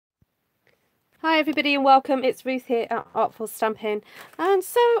Hi everybody and welcome, it's Ruth here at Artful Stampin, and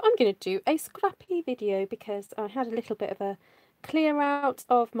so I'm going to do a scrappy video because I had a little bit of a clear out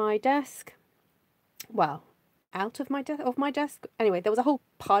of my desk. Well, out of my desk. Anyway, there was a whole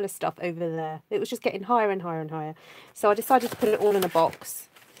pile of stuff over there. It was just getting higher and higher and higher. So I decided to put it all in a box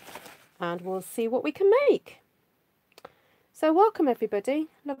and we'll see what we can make. So welcome everybody,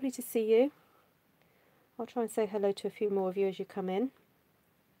 lovely to see you. I'll try and say hello to a few more of you as you come in.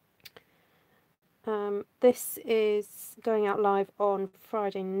 This is going out live on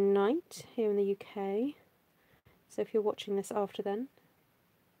Friday night here in the UK, so if you're watching this after then,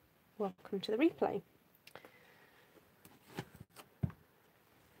 welcome to the replay.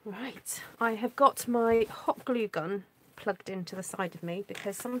 Right, I have got my hot glue gun plugged into the side of me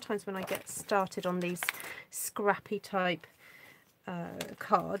because sometimes when I get started on these scrappy type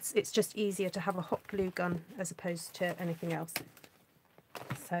cards, it's just easier to have a hot glue gun as opposed to anything else.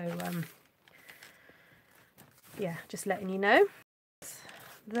 So yeah, just letting you know.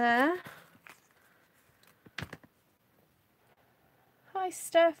 There. Hi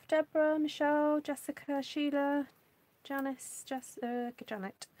Steph, Deborah, Michelle, Jessica, Sheila, Janice,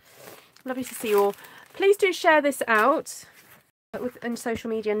 Janet. Lovely to see you all. Please do share this out in social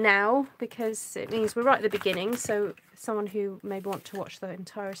media now because it means we're right at the beginning, so someone who may want to watch the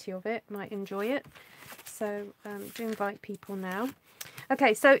entirety of it might enjoy it. So do invite people now.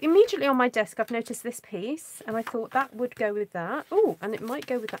 Okay, so immediately on my desk I've noticed this piece and I thought that would go with that. Oh, and it might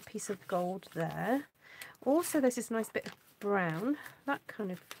go with that piece of gold there. Also there's this nice bit of brown. That kind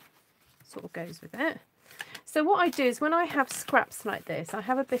of sort of goes with it. So what I do is when I have scraps like this, I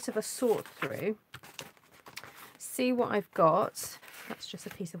have a bit of a sort through. See what I've got. That's just a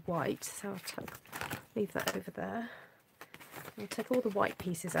piece of white, so I'll leave that over there. I'll take all the white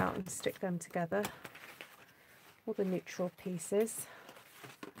pieces out and stick them together. All the neutral pieces.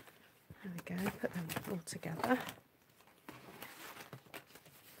 There we go, put them all together.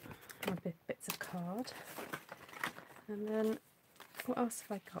 My bits of card. And then, what else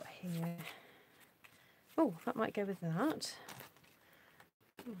have I got here? Oh, that might go with that.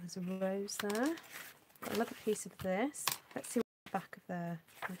 Oh, there's a rose there. Got another piece of this. Let's see what's the back of there.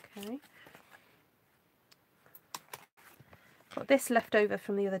 Okay. Got this left over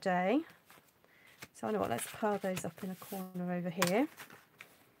from the other day. So I know what, let's pile those up in a corner over here.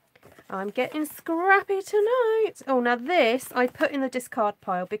 I'm getting scrappy tonight. Oh, now this I put in the discard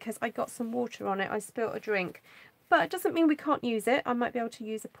pile because I got some water on it. I spilt a drink. But it doesn't mean we can't use it. I might be able to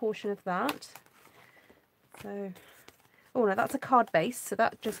use a portion of that. So, oh no, that's a card base. So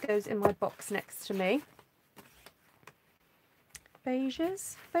that just goes in my box next to me.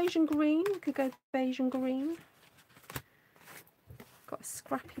 Beiges. Beige and green. We could go beige and green. Got a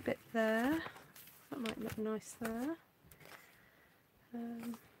scrappy bit there. That might look nice there.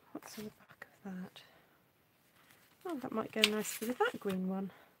 What's on the back of that? Oh, that might go nicely with that green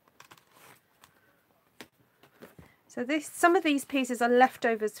one. So some of these pieces are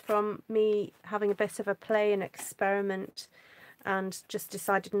leftovers from me having a bit of a play and experiment and just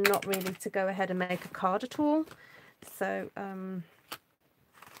decided not really to go ahead and make a card at all. So,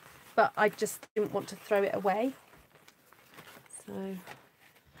 but I just didn't want to throw it away. So,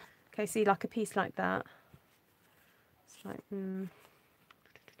 okay, see, like a piece like that. It's like,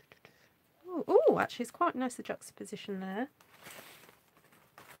 oh, actually, it's quite nice, the juxtaposition there.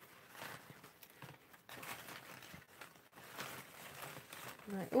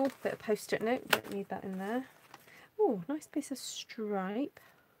 Right, oh, bit of post-it note, don't need that in there. Oh, nice piece of stripe.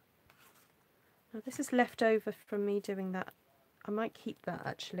 Now, this is left over from me doing that. I might keep that,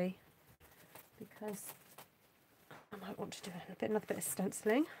 actually, because I might want to do another bit of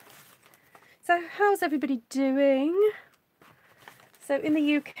stenciling. So, how's everybody doing? So, in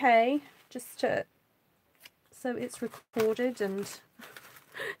the UK, so it's recorded and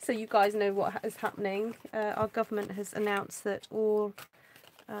so you guys know what is happening. Our government has announced that all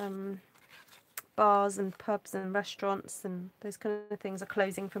bars and pubs and restaurants and those kind of things are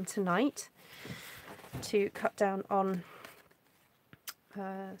closing from tonight to cut down on,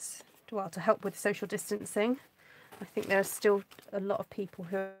 well, to help with social distancing. I think there are still a lot of people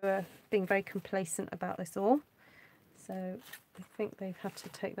who are being very complacent about this all. So I think they've had to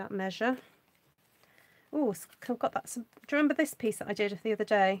take that measure. Oh, I've got that. Do you remember this piece that I did the other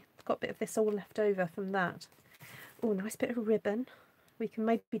day? I've got a bit of this all left over from that. Oh, nice bit of ribbon. We can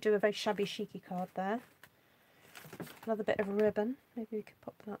maybe do a very shabby chicy card there. Another bit of ribbon. Maybe we could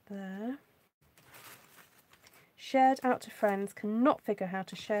pop that there. Shared out to friends. Cannot figure how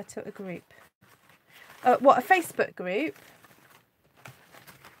to share to a group. What, a Facebook group? Do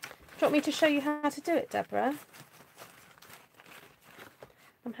you want me to show you how to do it, Deborah?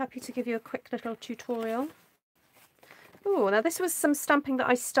 I'm happy to give you a quick little tutorial. Oh, now this was some stamping that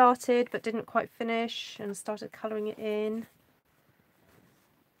I started but didn't quite finish and started colouring it in.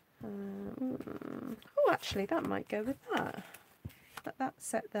 Oh, actually that might go with that. That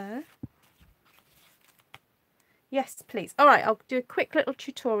set there. Yes, please. All right, I'll do a quick little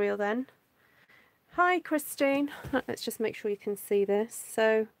tutorial then. Hi, Christine. Let's just make sure you can see this.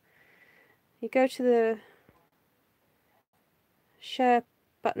 So you go to the share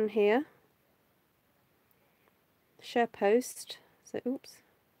button here, share post. So, oops,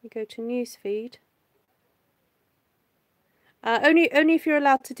 you go to newsfeed. Only if you're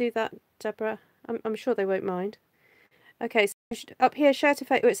allowed to do that, Deborah. I'm sure they won't mind. Okay, so up here, share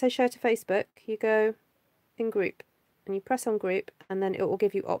to it says share to Facebook. You go in group, and you press on group, and then it will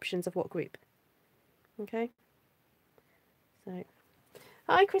give you options of what group. Okay. So,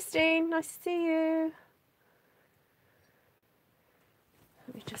 hi Christine, nice to see you.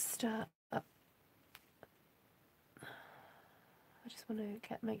 Let me just I just want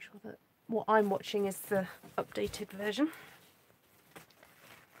to make sure that what I'm watching is the updated version.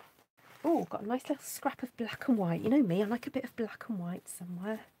 Oh, got a nice little scrap of black and white. You know me, I like a bit of black and white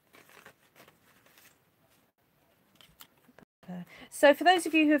somewhere. So for those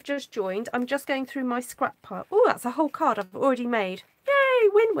of you who have just joined, I'm just going through my scrap pile. Oh, that's a whole card I've already made. Yay,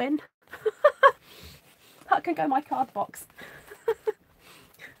 win-win. That can go in my card box.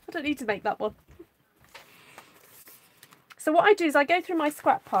 I don't need to make that one. So what I do is I go through my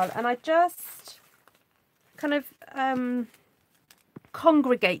scrap pile and I just kind of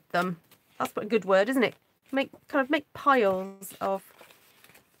congregate them. That's a good word, isn't it? Make piles of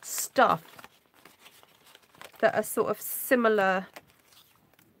stuff that are sort of similar,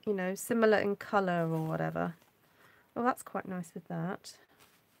 you know, similar in colour or whatever. Oh, that's quite nice with that.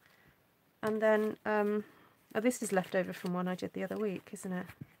 And then, oh, this is left over from one I did the other week, isn't it?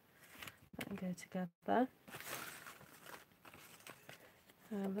 Let them go together.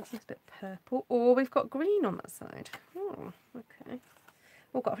 That's a bit purple. Oh, we've got green on that side. Oh, okay.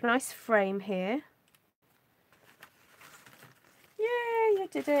 We've got a nice frame here. Yay, you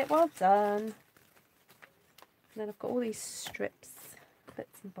did it. Well done. And then I've got all these strips,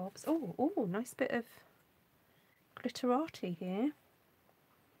 bits and bobs. Oh, nice bit of glitterati here.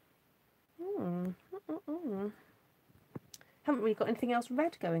 Haven't really got anything else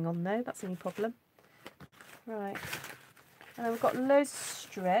red going on though. That's the only problem. Right. And then we've got loads of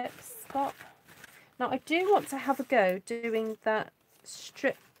strips. Now I do want to have a go doing that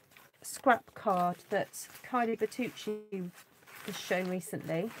scrap card that Kylie Bertucci has shown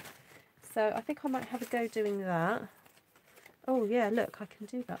recently. So I think I might have a go doing that. Oh yeah, look, I can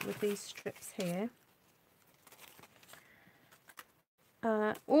do that with these strips here.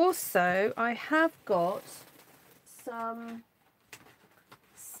 Also, I have got some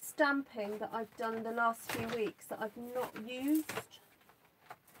stamping that I've done the last few weeks that I've not used.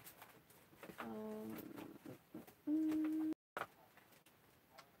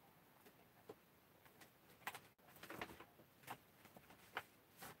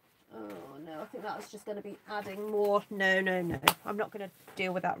 Oh no, I think that was just going to be adding more. No, I'm not going to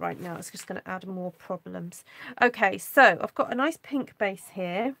deal with that right now. It's just going to add more problems. Okay, so I've got a nice pink base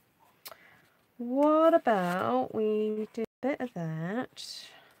here. What about we do a bit of that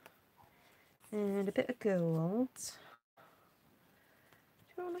and a bit of gold? Do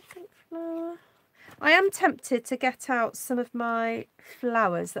you want a pink flower? I am tempted to get out some of my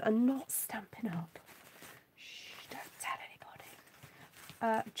flowers that are not Stampin' Up. Shh, don't tell anybody.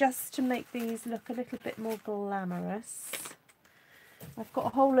 Just to make these look a little bit more glamorous. I've got a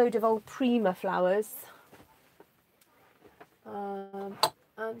whole load of old Prima flowers.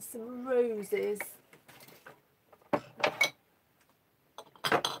 And some roses. I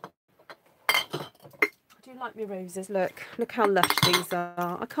do like my roses. Look how lush these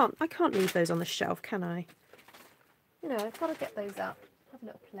are. I can't leave those on the shelf, can I? You know, I've got to get those up. Have a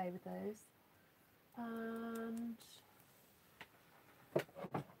little play with those. And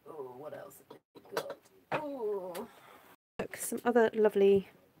oh, what else have we got? Oh, look, some other lovely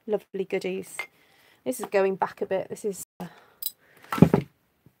goodies. This is going back a bit. This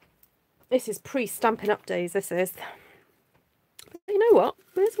is pre-Stampin' Up days, this is. But you know what?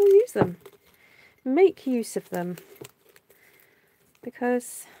 Might as well use them. Make use of them.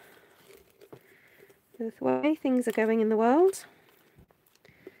 Because with the way things are going in the world,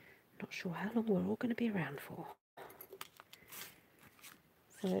 I'm not sure how long we're all going to be around for.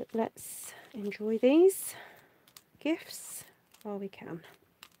 So let's enjoy these gifts while we can.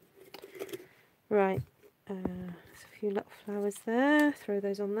 Right. There's a few little flowers there. Throw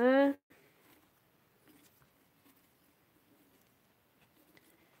those on there.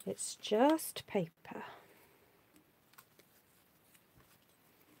 It's just paper.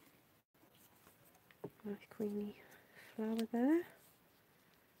 Nice creamy flower there.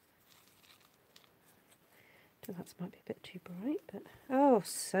 That might be a bit too bright, but oh,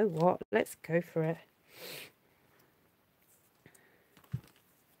 so what? Let's go for it.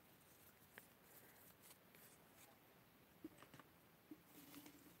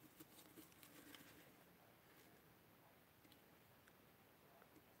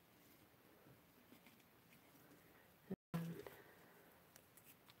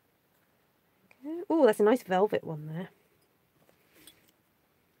 Okay. Oh, there's a nice velvet one there.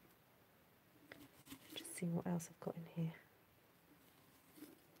 Just seeing what else I've got in here.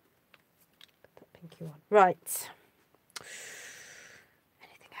 Put that pinky one. Right.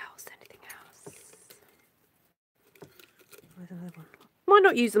 Anything else? Anything else? There's another one. Might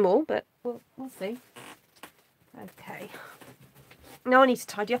not use them all, but we'll see. Okay. Now I need to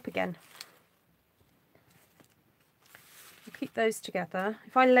tidy up again. I'll keep those together.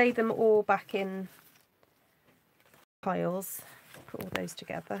 If I lay them all back in piles, put all those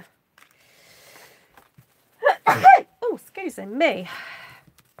together. Oh, excuse me.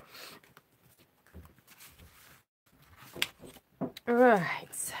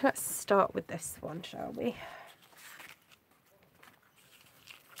 Right, let's start with this one, shall we?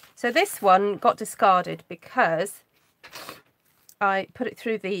 So this one got discarded because I put it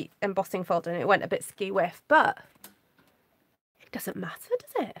through the embossing folder and it went a bit skew-whiff, but it doesn't matter,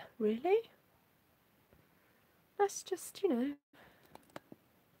 does it? Really? Let's just, you know,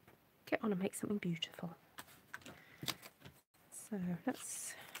 get on and make something beautiful. So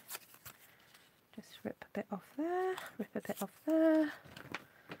let's just rip a bit off there, rip a bit off there.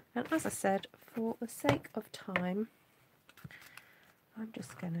 And as I said, for the sake of time, I'm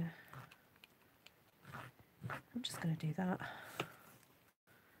just gonna do that.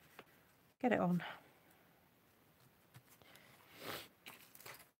 Get it on.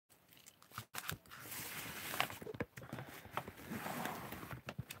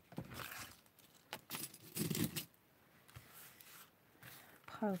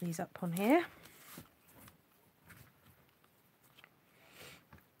 Pile these up on here.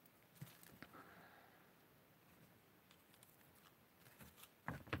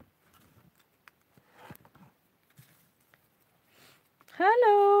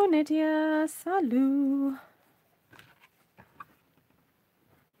 Hello, Nydia. Salut.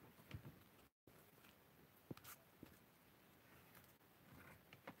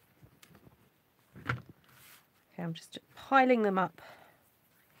 Okay, I'm just piling them up.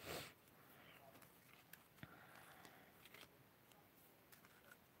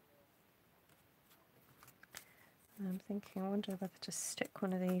 I'm thinking, I wonder whether to stick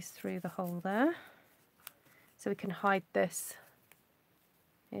one of these through the hole there so we can hide this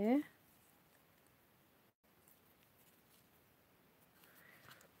here.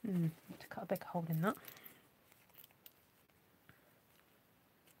 Need to cut a big hole in that.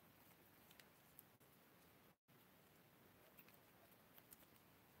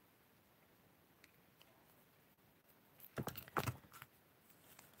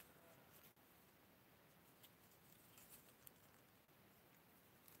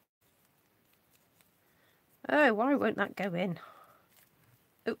 Oh, why won't that go in?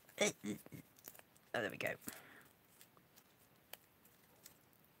 Oh, there we go.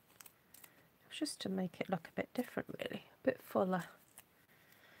 It's just to make it look a bit different, really, a bit fuller.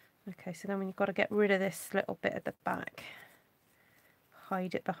 Okay, so then you've got to get rid of this little bit at the back.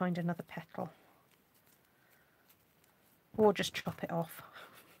 Hide it behind another petal. Or just chop it off.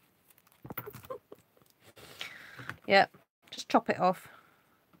 Yeah, just chop it off.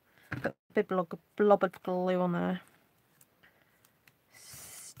 Put a big blob of glue on there.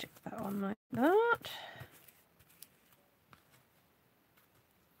 Stick that on like that.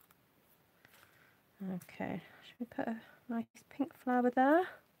 Okay, should we put a nice pink flower there?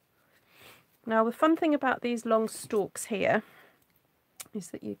 Now the fun thing about these long stalks here is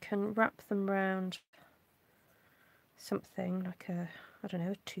that you can wrap them around something like a, I don't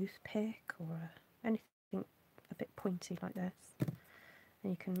know, a toothpick or anything a bit pointy like this.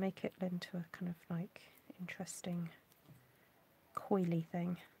 And you can make it into a kind of like interesting coily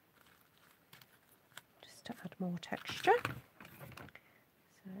thing, just to add more texture.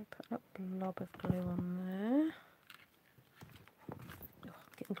 So put that blob of glue on there. Oh,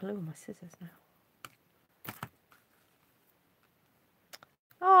 I'm getting glue on my scissors now.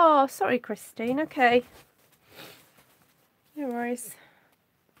 Oh, sorry, Christine. Okay. No worries.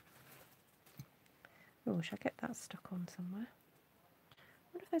 Oh, should I get that stuck on somewhere?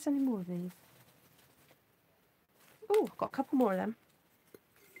 I wonder if there's any more of these. Oh, I've got a couple more of them.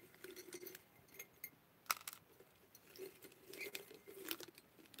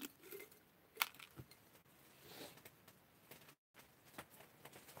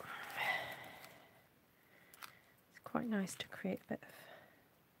 quite nice to create a bit of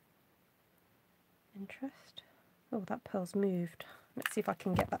interest. Oh, that pearl's moved. Let's see if I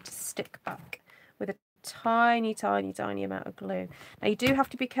can get that to stick back with a tiny, tiny, tiny amount of glue. Now you do have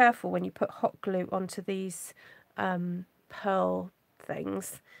to be careful when you put hot glue onto these pearl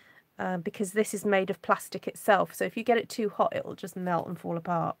things, because this is made of plastic itself. So if you get it too hot, it'll just melt and fall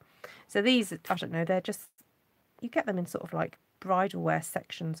apart. So these, I don't know, they're just, you get them in sort of like bridal wear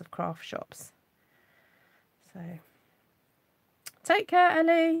sections of craft shops. So take care,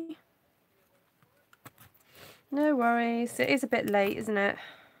 Ellie. No worries. It is a bit late, isn't it?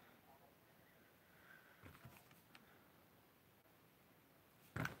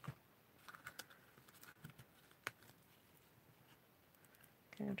 Okay,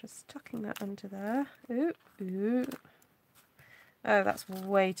 I'm just tucking that under there. Ooh, ooh. Oh, that's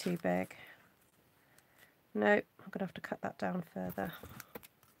way too big. No, I'm going to have to cut that down further.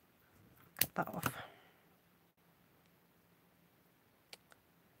 Cut that off.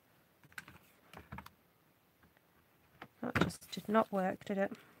 That just did not work, did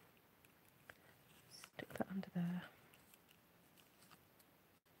it? Stick that under there.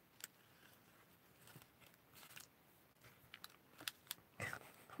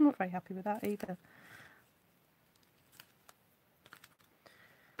 I'm not very happy with that either.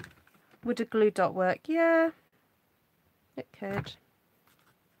 Would a glue dot work? Yeah, it could.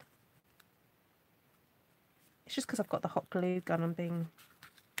 It's just because I've got the hot glue gun, I'm being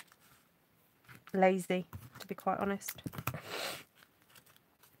lazy, to be quite honest.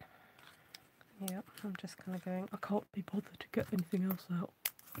 Yeah, I'm just kind of going, I can't be bothered to get anything else out.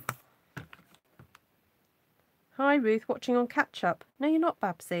 Hi Ruth, watching on catch up. No, you're not,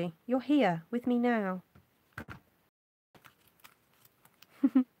 Babsy. You're here with me now.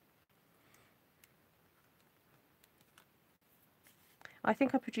 I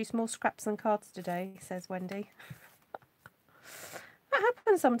think I produced more scraps than cards today, says Wendy. That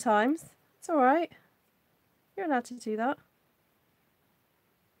happens sometimes. It's alright. You're allowed to do that.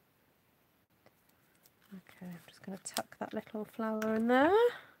 Okay, I'm just going to tuck that little flower in there.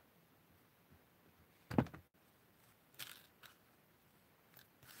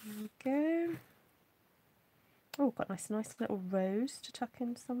 There we go. Oh, got a nice little rose to tuck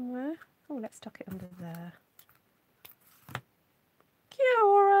in somewhere. Oh, let's tuck it under there. Kia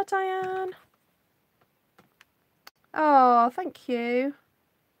ora, Diane. Oh, thank you.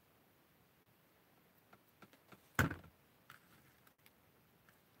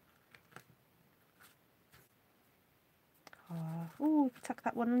 Oh, tuck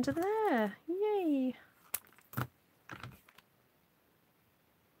that one under there. Yay.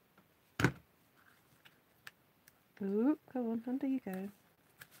 Ooh, go on, under you go.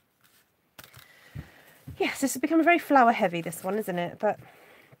 Yes, this has become very flower heavy, this one, isn't it? But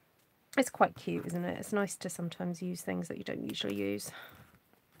it's quite cute, isn't it? It's nice to sometimes use things that you don't usually use.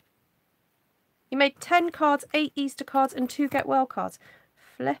 You made 10 cards, 8 Easter cards and 2 Get Well cards.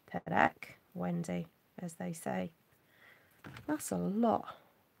 Flip it, heck, Wendy, as they say. That's a lot.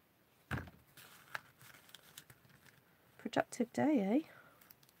 Productive day, eh?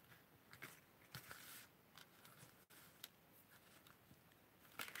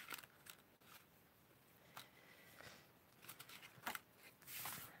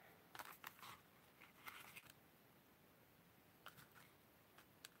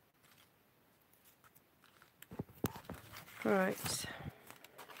 Right. See,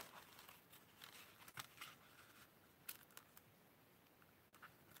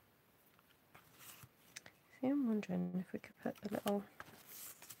 I'm wondering if we could put the little...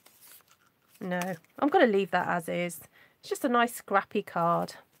 No, I'm going to leave that as is. It's just a nice scrappy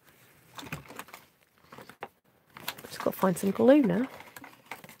card. Just got to find some glue now.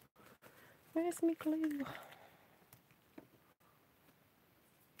 Where's my glue?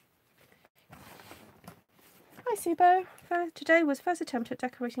 Hi Sibo. Today was first attempt at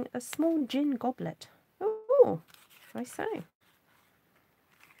decorating a small gin goblet. Oh, I say.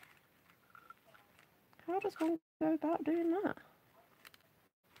 How does one go about doing that?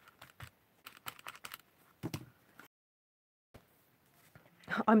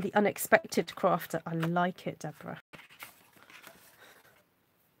 I'm the unexpected crafter. I like it, Deborah.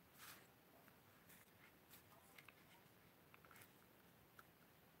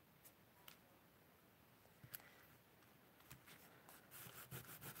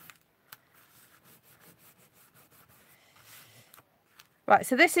 Right,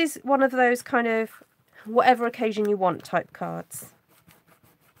 so this is one of those kind of whatever occasion you want type cards.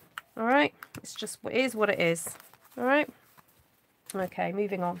 All right, it's just it is what it is. All right. Okay,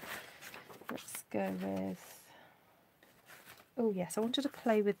 moving on. Let's go with... Oh yes, I wanted to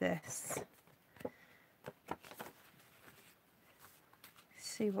play with this.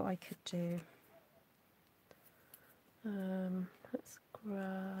 see what I could do. Let's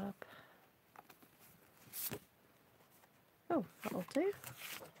grab... Oh, that'll do.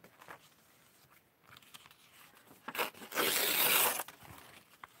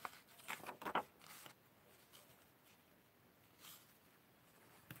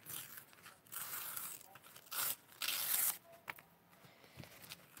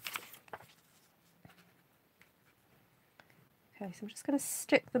 Okay, so I'm just going to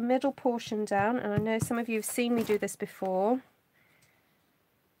stick the middle portion down, and I know some of you have seen me do this before.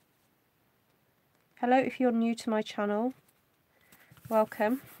 Hello, if you're new to my channel,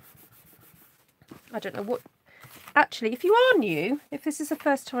 welcome. I don't know what... Actually, if you are new, if this is the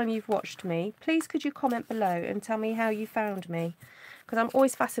first time you've watched me, please could you comment below and tell me how you found me? Because I'm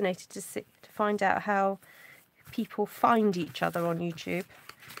always fascinated to find out how people find each other on YouTube.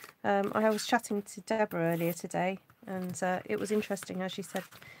 I was chatting to Deborah earlier today, and it was interesting, as she said.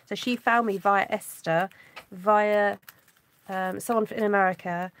 So she found me via Esther, via someone in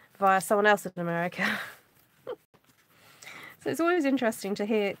America, via someone else in America. So it's always interesting to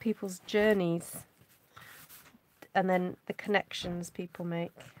hear people's journeys and then the connections people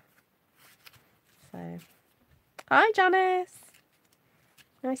make. So, hi Janice!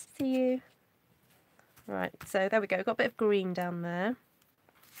 Nice to see you. Right, so there we go. Got a bit of green down there.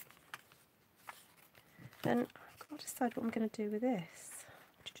 Then I've got to decide what I'm going to do with this.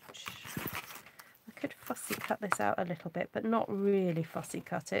 I could fussy cut this out a little bit, but not really fussy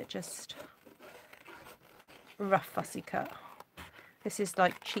cut it, just rough fussy cut. This is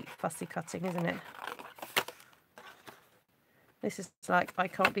like cheap fussy cutting, isn't it? This is like, I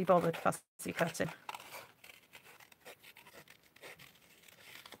can't be bothered fussy cutting.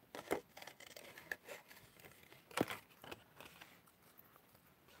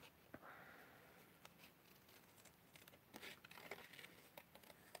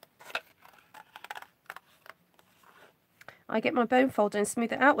 I get my bone folder and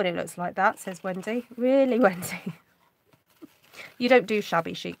smooth it out when it looks like that, says Wendy. Really, Wendy? You don't do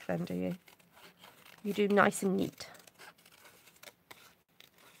shabby chic then, do you? You do nice and neat.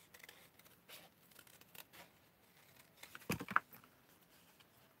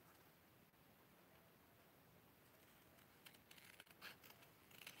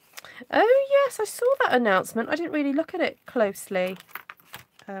 Oh yes, I saw that announcement. I didn't really look at it closely.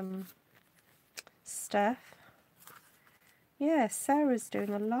 Steph. Yeah, Sarah's doing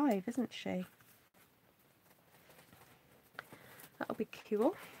a live, isn't she? That'll be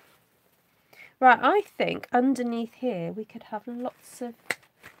cool. Right, I think underneath here we could have lots of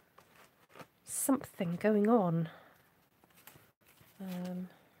something going on.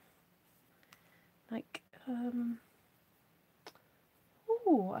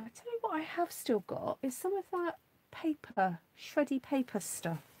 Oh, I tell you what I have still got is some of that paper, shreddy paper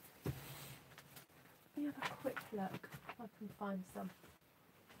stuff. Let me have a quick look if I can find some.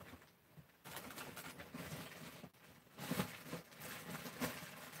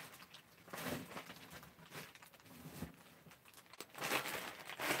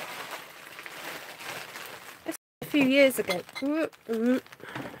 It's a few years ago.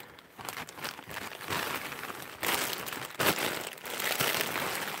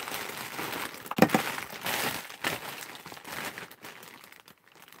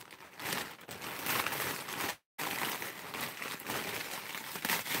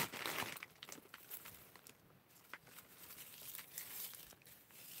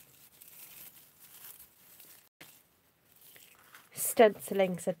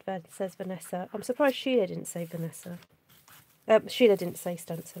 Stenciling, says Vanessa. I'm surprised Sheila didn't say Vanessa. Sheila didn't say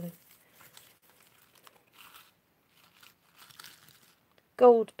stenciling.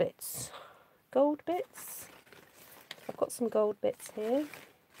 Gold bits. Gold bits. I've got some gold bits here.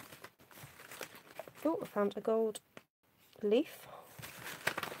 Oh, I found a gold leaf.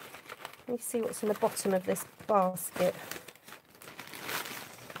 Let me see what's in the bottom of this basket.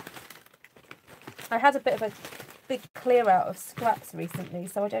 I had a bit of a big clear out of scraps recently,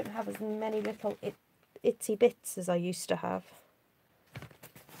 so I don't have as many little itty bits as I used to have.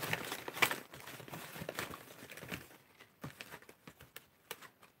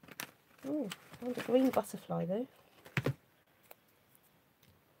 Oh, found a green butterfly though.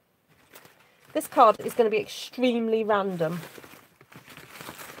 This card is going to be extremely random,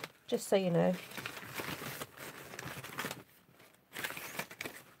 just so you know.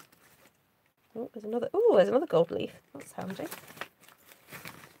 Oh, there's another gold leaf. That's handy.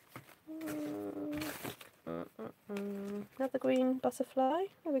 Another green butterfly.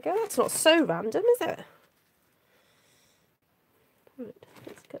 There we go. That's not so random, is it? Right,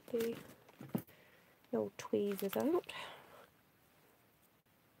 let's get the old tweezers out.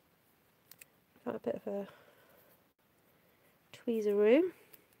 Got a bit of a tweezeroo.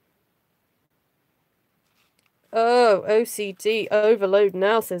 Oh, OCD overload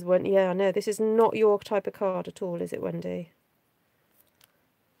now, says Wendy. Yeah, I know. This is not your type of card at all, is it, Wendy?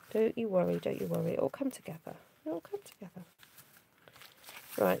 Don't you worry, don't you worry. It'll come together. It'll come together.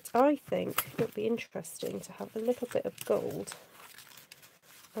 Right, I think it would be interesting to have a little bit of gold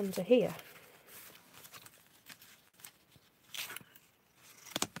under here.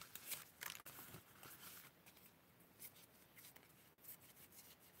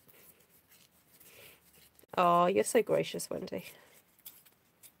 Oh, you're so gracious, Wendy.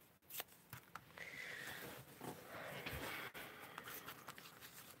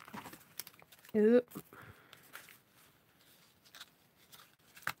 Oop.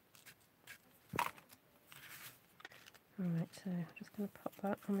 Alright, so I'm just going to pop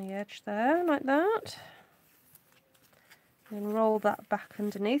that on the edge there, like that. And roll that back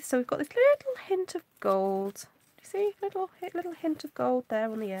underneath. So we've got this little hint of gold. Do you see? Little hint of gold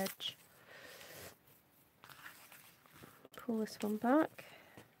there on the edge. Pull this one back.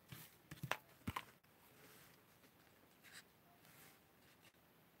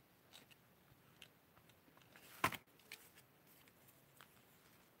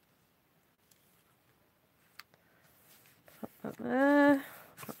 Pop that there.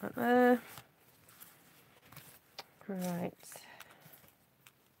 Pop that there. Right.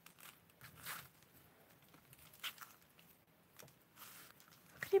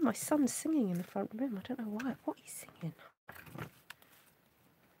 I can hear my son singing in the front room. I don't know why. What he's singing.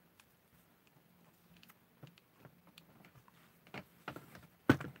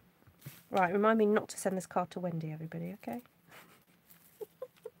 Right, remind me not to send this card to Wendy, everybody, okay?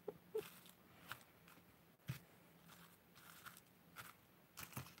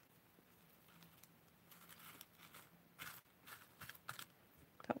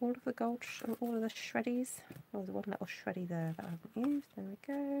 All of the gold, all of the shreddies. Oh, there's one little shreddy there that I haven't used. There we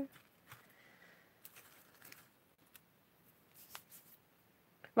go.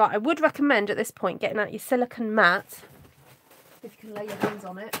 Right, I would recommend at this point getting out your silicone mat, if you can lay your hands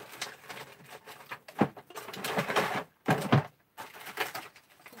on it.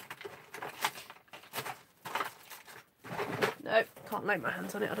 No, can't lay my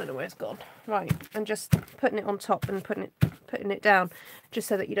hands on it. I don't know where it's gone. Right, and just putting it on top and putting it down, just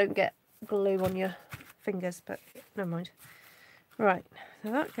so that you don't get glue on your fingers, but never mind. Right,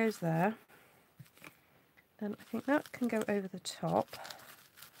 so that goes there. And I think that can go over the top.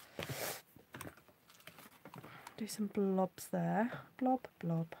 Do some blobs there. Blob,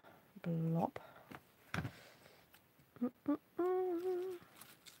 blob, blob. Just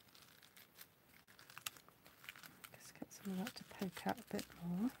get some of that to poke out a bit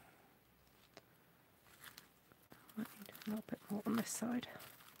more. Might need a little bit more on this side.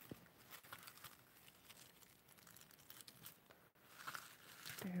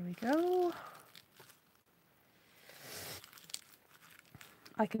 There we go.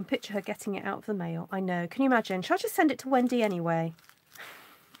 I can picture her getting it out of the mail. I know. Can you imagine? Shall I just send it to Wendy anyway?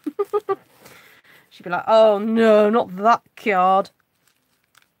 She'd be like, oh no, not that card.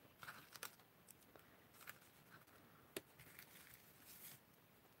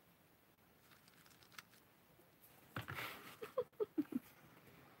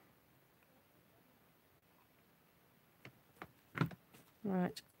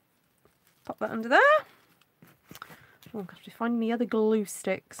 Right. Pop that under there. Oh, I'm going to have to find the other glue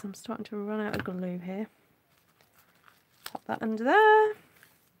sticks. I'm starting to run out of glue here. Pop that under there.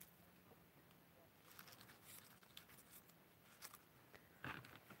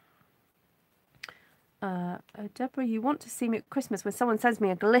 Oh, Deborah, you want to see me at Christmas when someone sends me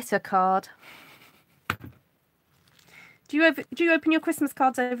a glitter card. Do you open your Christmas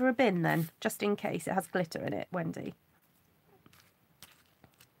cards over a bin then, just in case it has glitter in it, Wendy?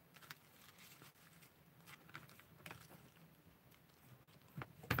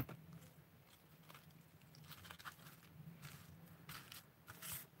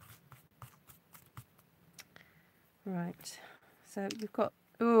 Right, so you've got,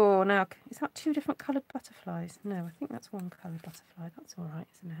 oh, now, is that two different coloured butterflies? No, I think that's one coloured butterfly. That's all right,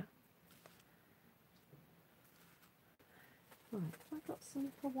 isn't it? Right, have I got some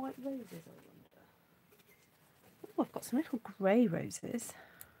little white roses, I wonder? Oh, I've got some little grey roses.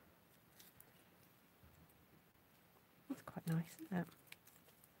 That's quite nice, isn't it?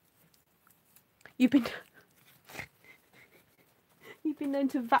 You've been known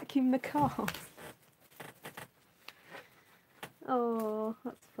to vacuum the cards. Oh,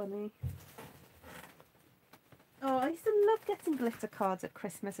 that's funny. Oh, I used to love getting glitter cards at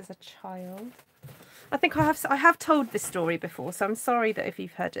Christmas as a child. I think I have told this story before, so I'm sorry that if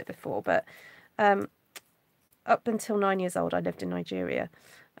you've heard it before, but Up until 9 years old, I lived in Nigeria,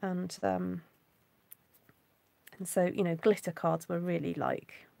 and so, you know, glitter cards were really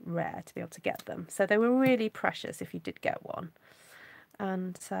like rare to be able to get them. So they were really precious if you did get one.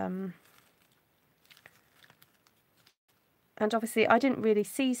 And obviously I didn't really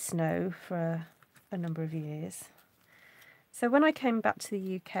see snow for a number of years. So when I came back to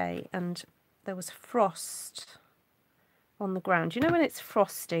the UK and there was frost on the ground, you know when it's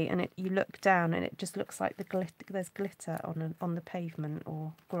frosty and you look down and it just looks like there's glitter on the pavement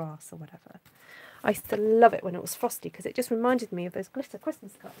or grass or whatever. I used to love it when it was frosty because it just reminded me of those glitter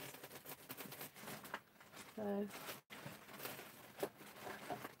Christmas cards. So,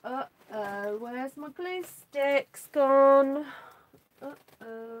 uh-oh, where's my glue sticks gone?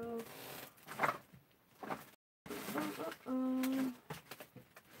 Uh-oh. Uh-oh.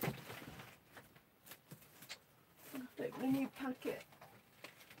 Open a new packet.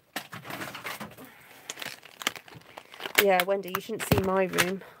 Yeah, Wendy, you shouldn't see my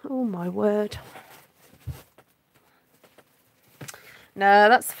room. Oh my word. No,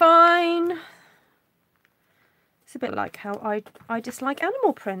 that's fine. It's a bit like how I dislike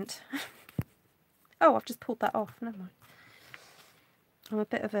animal print. Oh, I've just pulled that off. Never mind. I'm a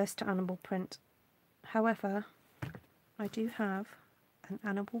bit averse to animal print. However, I do have an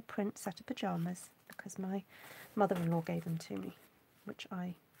animal print set of pyjamas because my mother-in-law gave them to me, which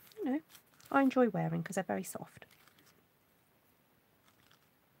I enjoy wearing because they're very soft.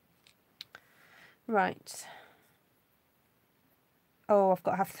 Right. Oh, I've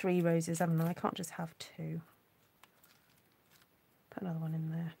got to have 3 roses, haven't I? I can't just have 2. Put another one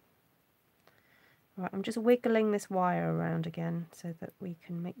in there. Right, I'm just wiggling this wire around again so that we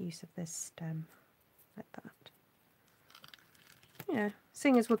can make use of this stem like that. Yeah,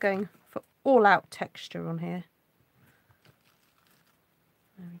 seeing as we're going for all-out texture on here.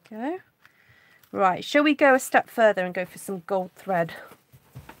 There we go. Right, shall we go a step further and go for some gold thread?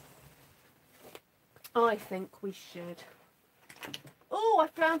 I think we should. Oh, I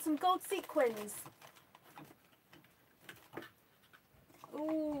found some gold sequins.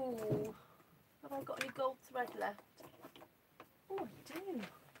 Oh, have I got any gold thread left? Oh, I do.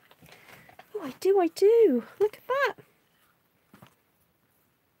 Oh, I do. Look at that.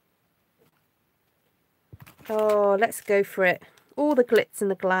 Oh, let's go for it. All the glitz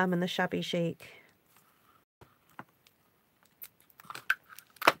and the glam and the shabby chic.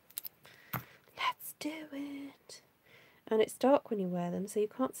 Let's do it. And it's dark when you wear them, so you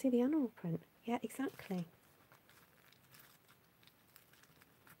can't see the animal print. Yeah, exactly.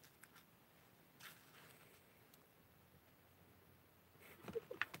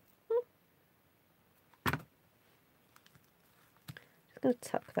 Just going to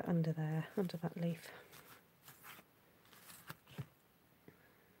tuck that under there, under that leaf.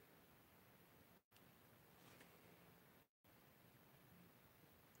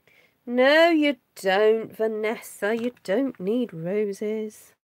 No, you don't, Vanessa. You don't need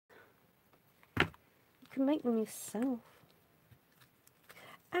roses. You can make them yourself.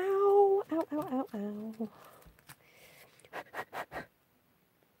 Ow, ow, ow, ow, ow.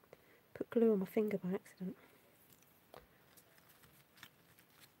 Put glue on my finger by accident.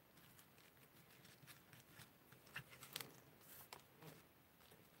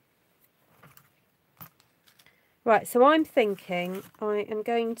 Right, so I'm thinking I am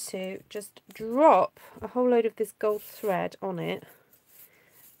going to just drop a whole load of this gold thread on it,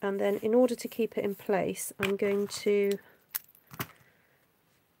 and then in order to keep it in place, I'm going to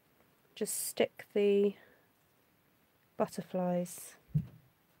just stick the butterflies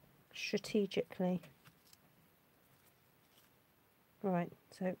strategically. Right,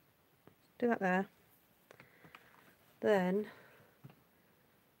 so do that there. Then,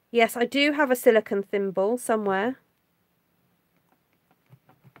 yes, I do have a silicone thimble somewhere.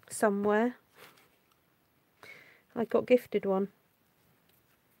 I got gifted one.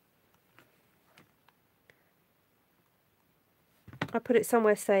 I put it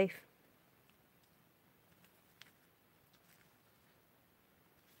somewhere safe.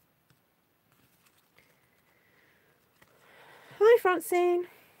 Hi, Francine.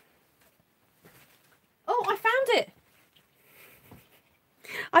 Oh, I found it.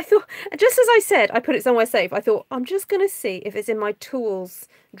 I thought, just as I said, I put it somewhere safe. I thought, I'm just going to see if it's in my tools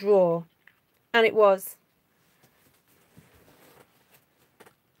drawer. And it was.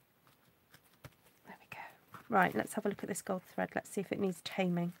 There we go. Right, let's have a look at this gold thread. Let's see if it needs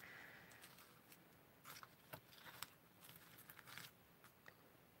taming.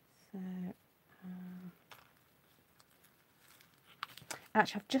 So,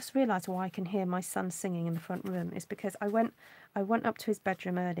 Actually, I've just realised why I can hear my son singing in the front room is because I went up to his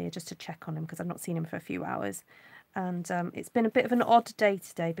bedroom earlier just to check on him because I've not seen him for a few hours. And it's been a bit of an odd day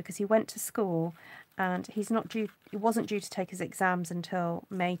today because he went to school and he wasn't due to take his exams until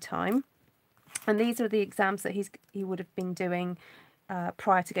May time. And these are the exams that he would have been doing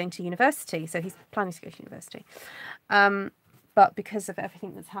prior to going to university. So he's planning to go to university. But because of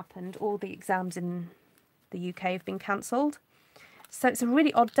everything that's happened, all the exams in the UK have been cancelled. So it's a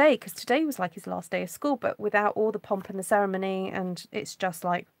really odd day because today was like his last day of school, but without all the pomp and the ceremony, and it's just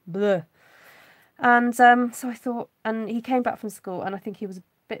like bleh. And so I thought, and he came back from school, and I think he was a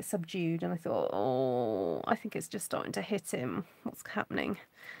bit subdued, and I thought, oh, I think it's just starting to hit him. What's happening?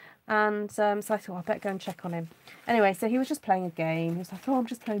 And so I thought I better go and check on him. Anyway, so he was just playing a game. He was like, oh, I'm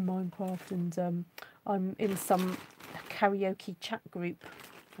just playing Minecraft, and I'm in some karaoke chat group.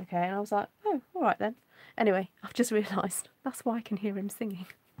 Okay, and I was like, oh, all right then. Anyway, I've just realised that's why I can hear him singing.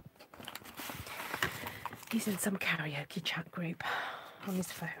 He's in some karaoke chat group on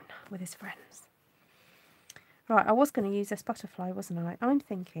his phone with his friends. Right, I was going to use this butterfly, wasn't I? I'm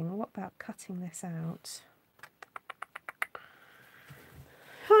thinking, what about cutting this out?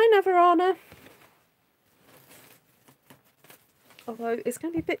 Hi, Navarana. Although it's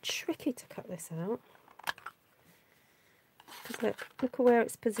going to be a bit tricky to cut this out. Because look at where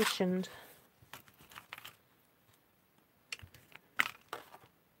it's positioned.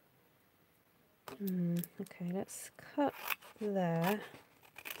 Okay, let's cut there.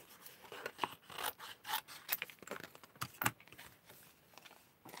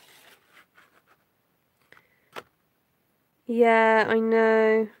 Yeah, I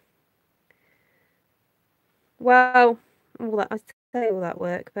know. Well, I say all that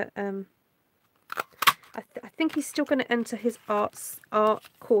work, but I think he's still going to enter his art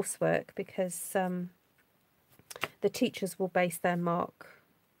coursework because the teachers will base their mark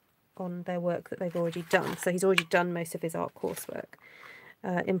on their work that they've already done. So he's already done most of his art coursework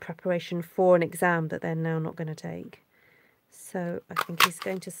in preparation for an exam that they're now not going to take. So I think he's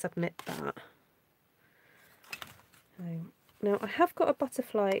going to submit that. Now I have got a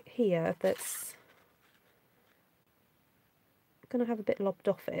butterfly here that's going to have a bit lobbed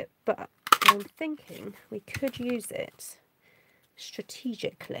off it, but I'm thinking we could use it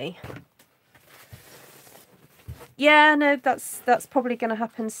strategically. Yeah, no, that's probably going to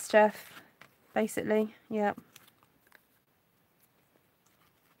happen, Steph, basically. Yeah.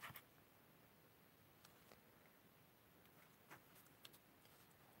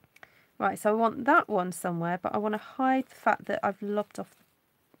 Right, so I want that one somewhere, but I want to hide the fact that I've lobbed off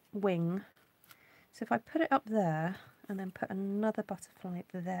the wing. So if I put it up there and then put another butterfly up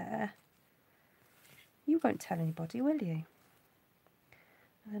there, you won't tell anybody, will you?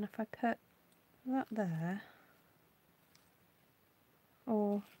 And then if I put that there,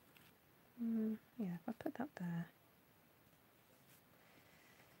 or yeah, if I put that there,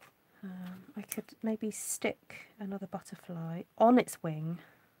 I could maybe stick another butterfly on its wing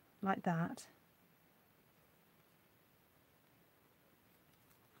like that.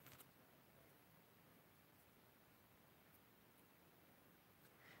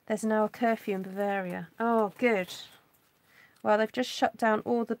 There's now a curfew in Bavaria. Oh, good. Well, they've just shut down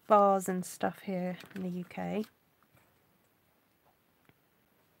all the bars and stuff here in the UK.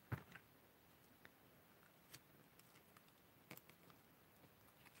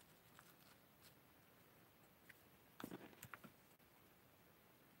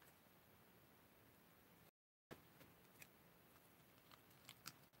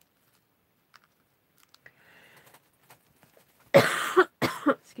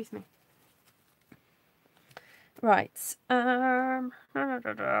 Excuse me. Right. I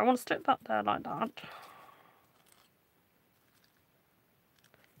want to stick that there like that.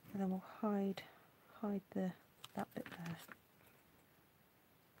 And then we'll hide that bit there.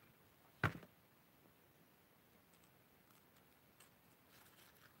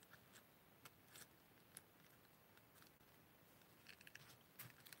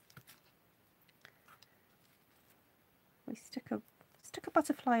 We stick a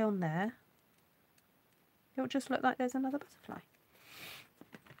butterfly on there. It'll just look like there's another butterfly.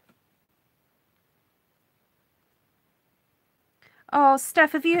 Oh,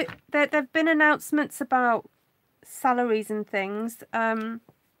 Steph, have you? There've been announcements about salaries and things.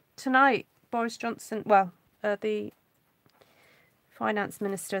 Tonight, Boris Johnson, well, the finance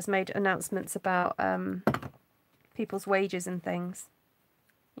minister has made announcements about people's wages and things.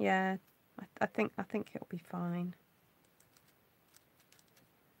 Yeah, I think it'll be fine.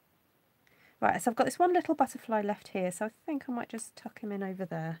 Right, so I've got this one little butterfly left here, so I think I might just tuck him in over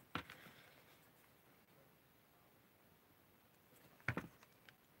there.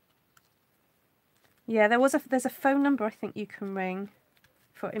 Yeah, there's a phone number I think you can ring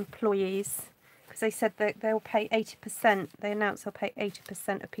for employees, because they said that they'll pay 80%. They announced they'll pay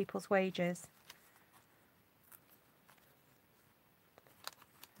 80% of people's wages.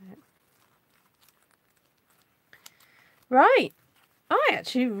 Right, I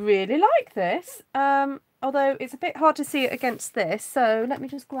actually really like this, although it's a bit hard to see it against this, so let me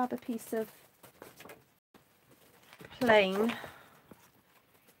just grab a piece of plain.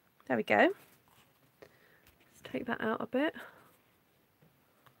 There we go. Let's take that out a bit.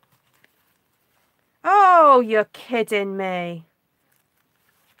 Oh, you're kidding me.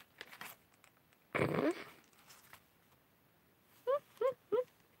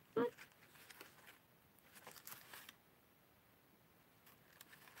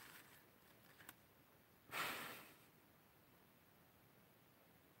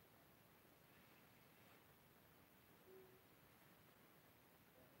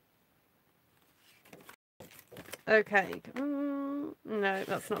 Okay, no,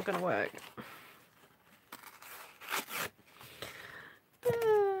 that's not going to work.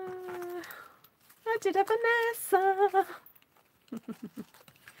 I did a Vanessa.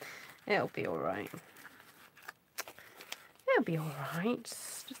 It'll be all right. It'll be all right.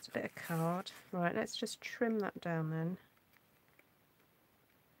 Just a bit of card. Right, let's just trim that down then.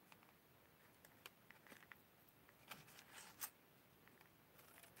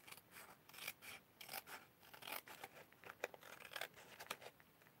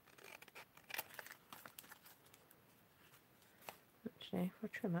 Actually, we'll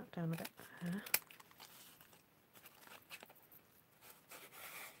trim that down a bit there.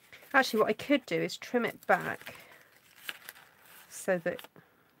 Actually, what I could do is trim it back so that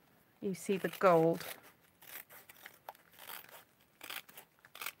you see the gold.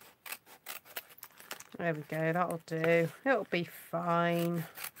 There we go, that'll do. It'll be fine.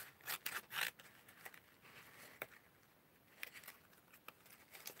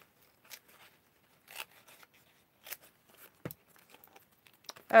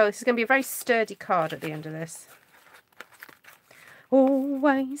 Oh, this is going to be a very sturdy card at the end of this.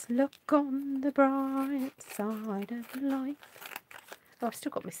 Always look on the bright side of life. Oh, I've still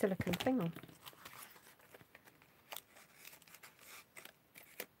got my silicone thing on.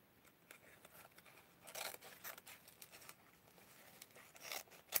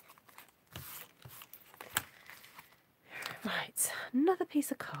 Right, another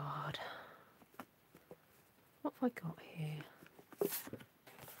piece of card. What have I got here?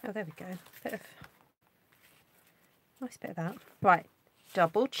 Oh, there we go. Nice bit of that. Right,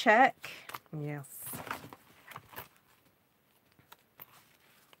 double check. Yes.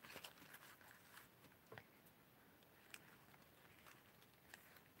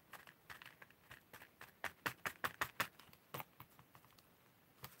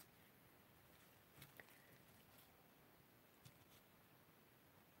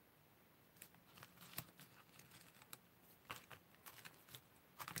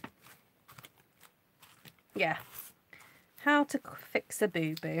 Yeah. How to fix a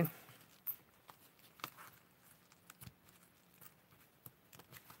boo-boo.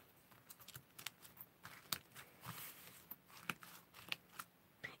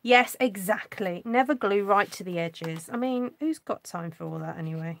 Yes, exactly. Never glue right to the edges. I mean, who's got time for all that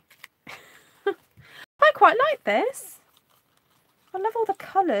anyway? I quite like this. I love all the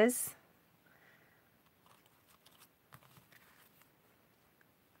colours.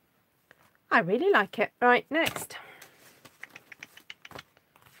 I really like it. Right, next.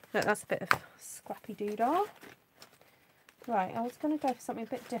 Look, that's a bit of scrappy doodah. Right, I was going to go for something a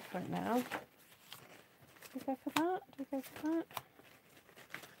bit different now. Do we go for that? Do we go for that?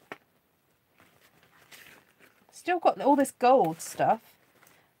 Still got all this gold stuff.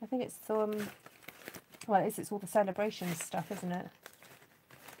 I think it's well, it's all the celebration stuff, isn't it?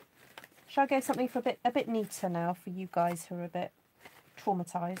 Shall I go something for a bit neater now for you guys who are a bit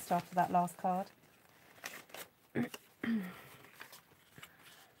traumatized after that last card?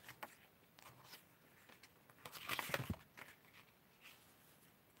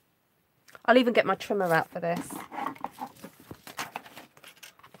 I'll even get my trimmer out for this.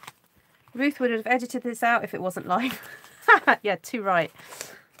 Ruth would have edited this out if it wasn't live. Yeah, too right.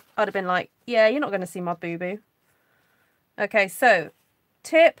 I'd have been like, yeah, you're not going to see my boo-boo. Okay, so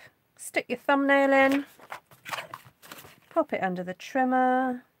tip, stick your thumbnail in, pop it under the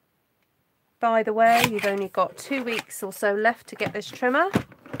trimmer. By the way, you've only got 2 weeks or so left to get this trimmer.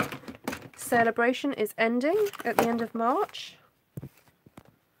 Celebration is ending at the end of March.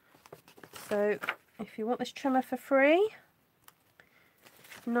 So if you want this trimmer for free,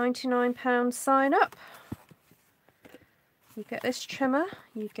 £99 sign up. You get this trimmer,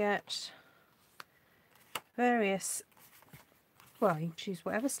 you get various, well, you can choose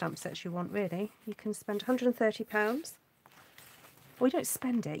whatever stamp sets you want, really. You can spend £130. Well, you don't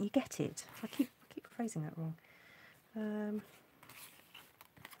spend it, you get it. I keep phrasing that wrong. I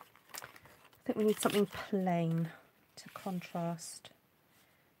think we need something plain to contrast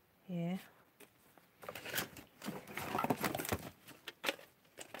here.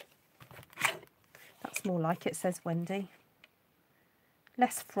 That's more like it, says Wendy.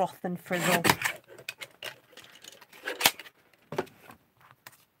 Less froth and frizzle.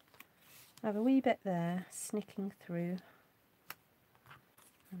 I have a wee bit there, snicking through.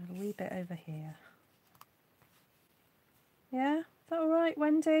 And a wee bit over here. Yeah, is that alright,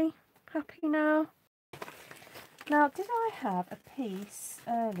 Wendy? Happy now? Now, did I have a piece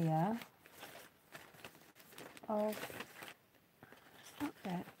earlier of that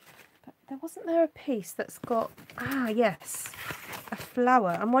bit? But wasn't there a piece that's got, ah yes, a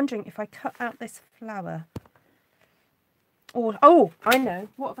flower. I'm wondering if I cut out this flower. Or, oh, I know.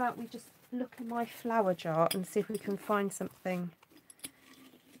 What about we just look in my flower jar and see if we can find something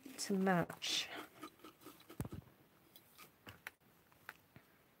to match.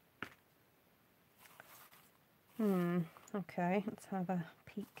 Okay, let's have a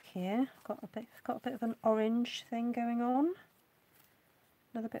peek here. Got a bit of an orange thing going on.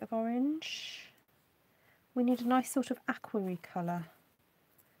 Another bit of orange. We need a nice sort of aqua-y colour.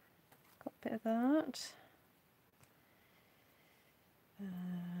 Got a bit of that.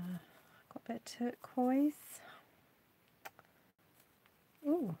 Got a bit of turquoise.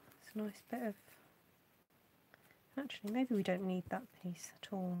 Oh, it's a nice bit of... Actually, maybe we don't need that piece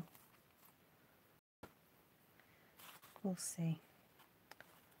at all. We'll see.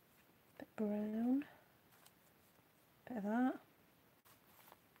 Bit brown. Bit of that.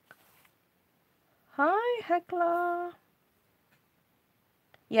 Hi, Hegla.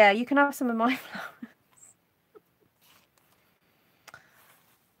 Yeah, you can have some of my flowers.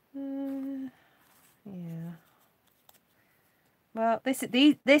 Yeah. Well, this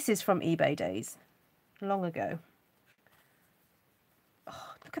is from eBay days, long ago.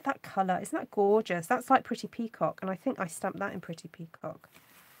 Oh, look at that colour. Isn't that gorgeous? That's like Pretty Peacock, and I think I stamped that in Pretty Peacock.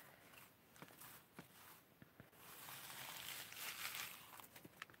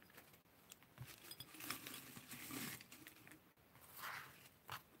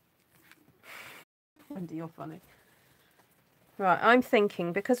 Wendy, you're funny. Right, I'm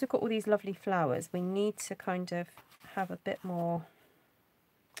thinking, because we've got all these lovely flowers, we need to kind of have a bit more,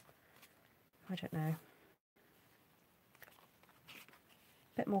 I don't know,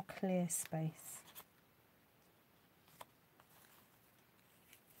 a bit more clear space.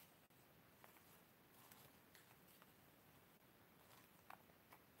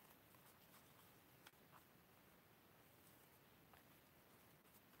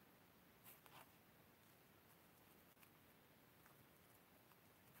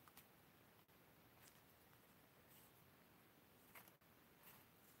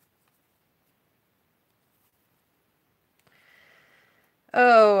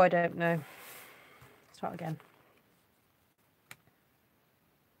 Oh, I don't know. Start again.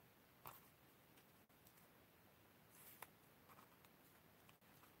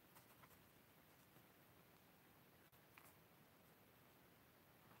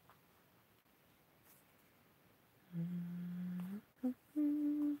 You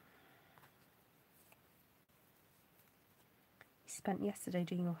spent yesterday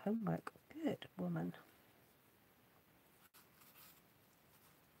doing your homework. Good woman.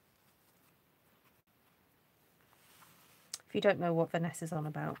 If you don't know what Vanessa's on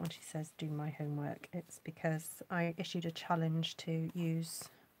about when she says do my homework, it's because I issued a challenge to use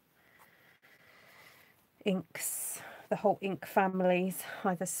inks, the whole ink families,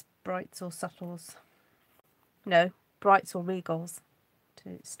 either Brights or Subtles. No, Brights or Regals,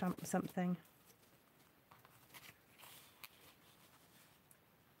 to stamp something.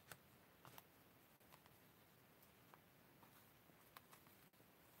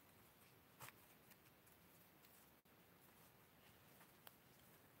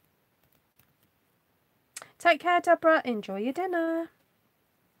 Take care, Deborah. Enjoy your dinner.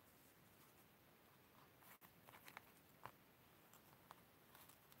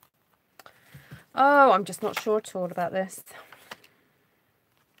 Oh, I'm just not sure at all about this.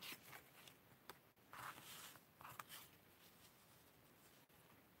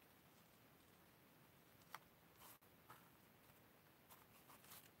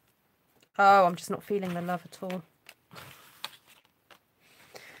 Oh, I'm just not feeling the love at all.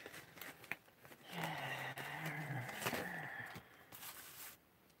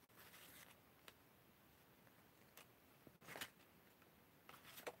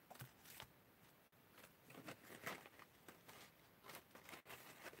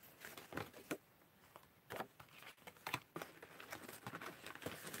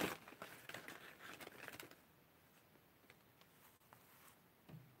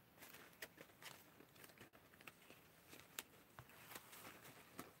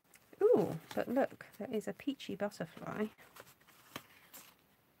 Oh, but look, there is a peachy butterfly.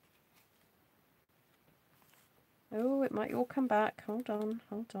 Oh, it might all come back. Hold on,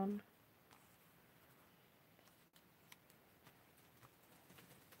 hold on.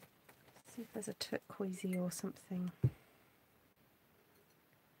 See if there's a turquoisey or something.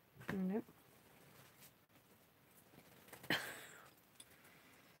 Nope.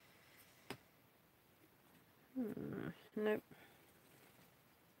 Nope.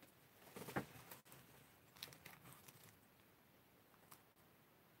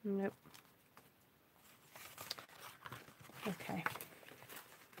 Nope. Okay.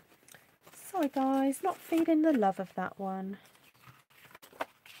 Sorry guys, not feeling the love of that one.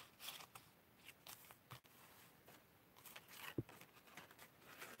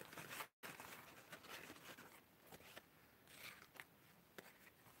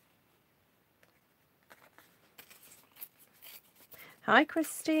 Hi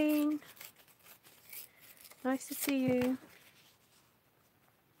Christine. Nice to see you.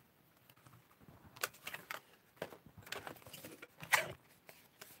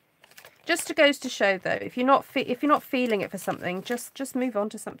 Just goes to show though, if you're not feeling it for something, just move on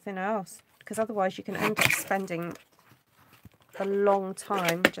to something else, because otherwise you can end up spending a long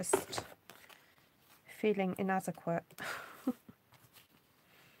time just feeling inadequate.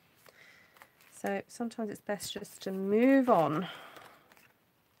 So sometimes it's best just to move on.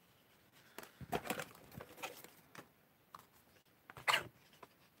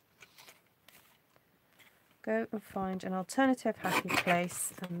 Go and find an alternative happy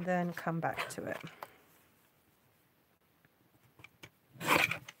place and then come back to it.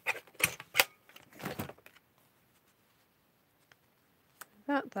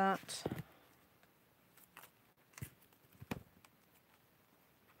 That.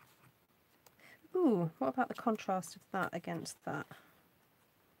 Ooh, what about the contrast of that against that?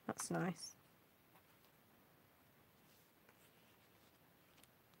 That's nice.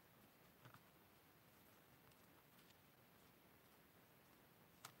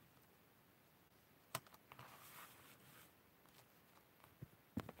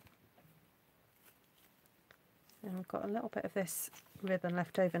 And I've got a little bit of this ribbon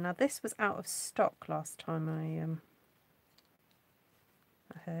left over. Now this was out of stock last time I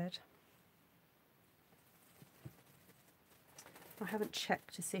heard. I haven't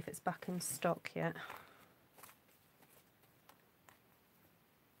checked to see if it's back in stock yet.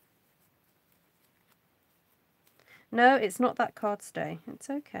 No, it's not that card stay. It's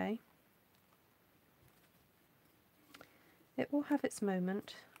okay. It will have its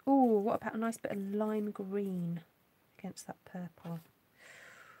moment. Oh, what about a nice bit of lime green against that purple?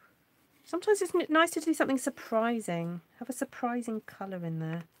 Sometimes it's nice to do something surprising. Have a surprising colour in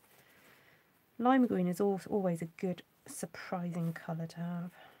there. Lime green is always a good surprising colour to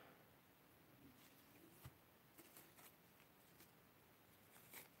have.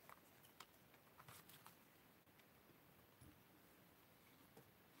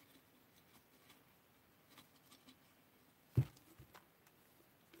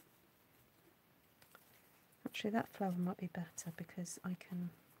 Actually, that flower might be better because I can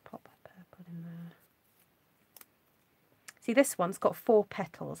pop a purple in there. See, this one's got 4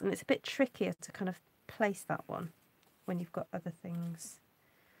 petals and it's a bit trickier to kind of place that one when you've got other things,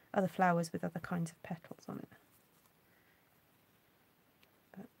 other flowers with other kinds of petals on it.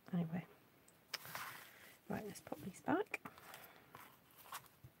 But anyway, right, let's pop these back.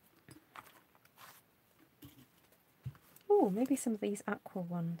 Oh, maybe some of these aqua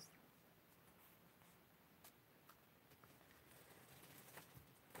ones.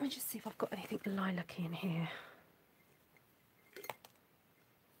 Let me just see if I've got anything lilac-y in here.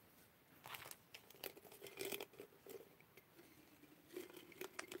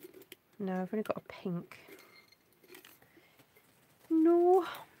 No, I've only got a pink. No,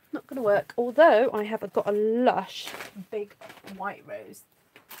 not going to work. Although I have got a lush big white rose.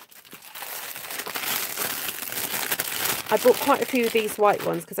 I bought quite a few of these white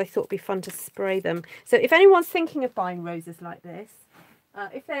ones because I thought it'd be fun to spray them. So if anyone's thinking of buying roses like this,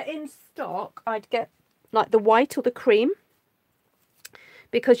 if they're in stock, I'd get like the white or the cream,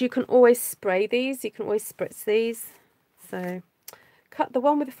 because you can always spray these. You can always spritz these. So cut the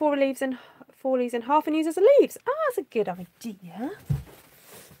one with the 4 leaves in half and use as leaves. Ah, that's a good idea.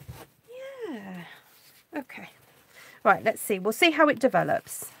 Yeah. Okay. Right, let's see. We'll see how it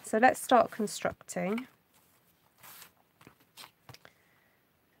develops. So let's start constructing.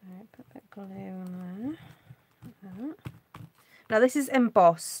 Right, put that glue on there. Now this is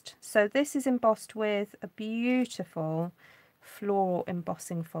embossed. So this is embossed with a beautiful floral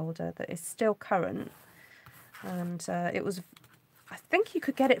embossing folder that is still current. And it was I think you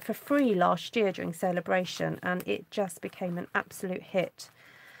could get it for free last year during Celebration, and it just became an absolute hit.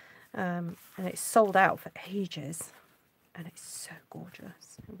 And it's sold out for ages, and it's so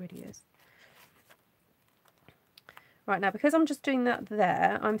gorgeous. It really is. Right, now because I'm just doing that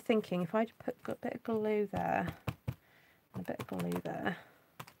there, I'm thinking if I put a bit of glue there, and a bit of glue there,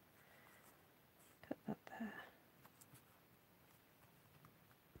 put that there,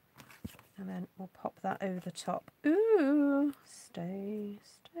 and then we'll pop that over the top. Ooh, stay,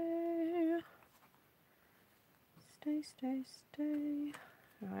 stay, stay, stay, stay.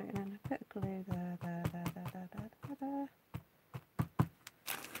 Right, and then a bit of glue there, there, there, there, there, there, there, there.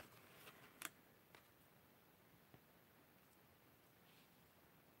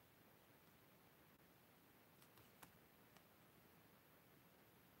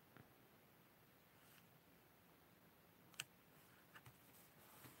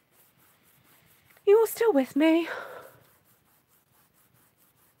 You all still with me?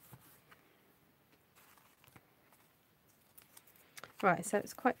 Right, so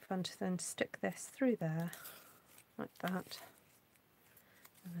it's quite fun to then stick this through there, like that.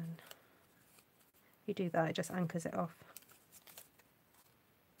 And then if you do that, it just anchors it off.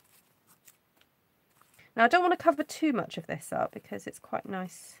 Now I don't want to cover too much of this up because it's quite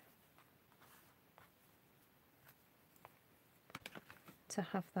nice to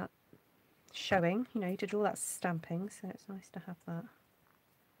have that showing. You know, you did all that stamping, so it's nice to have that.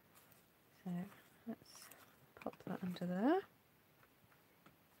 So let's pop that under there.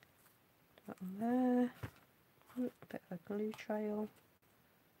 That one there. Ooh, a bit of a glue trail.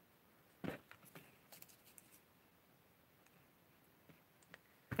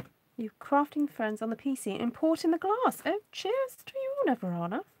 You crafting friends on the PC, importing the glass. Oh, cheers to you,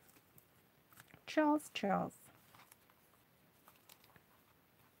 Neverana. Cheers, cheers.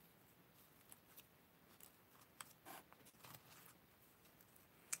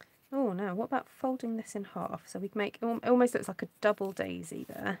 Oh no, what about folding this in half? So we'd make, it almost looks like a double daisy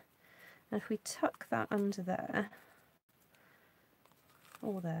there. And if we tuck that under there,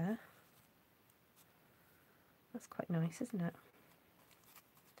 or there, that's quite nice, isn't it?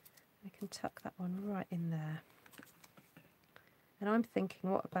 We can tuck that one right in there. And I'm thinking,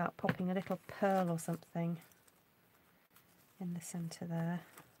 what about popping a little pearl or something in the centre there?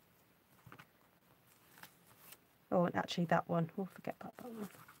 Oh, and actually that one, we'll forget about that one.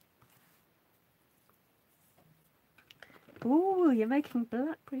 Ooh, you're making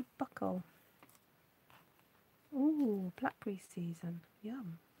blackberry buckle. Ooh, blackberry season.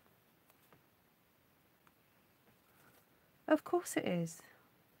 Yum. Of course it is.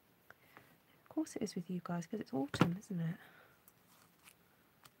 Of course it is with you guys, because it's autumn, isn't it?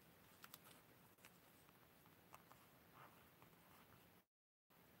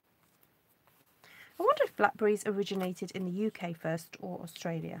 I wonder if blackberries originated in the UK first or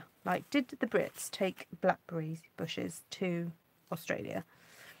Australia. Like, did the Brits take blackberry bushes to Australia?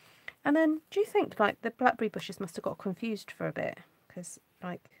 And then, do you think, like, the blackberry bushes must have got confused for a bit because,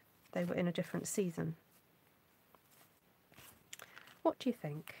 like, they were in a different season? What do you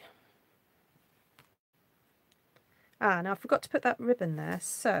think? Ah, now I forgot to put that ribbon there.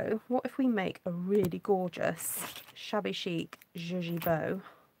 So, what if we make a really gorgeous, shabby chic zhuzhy bow?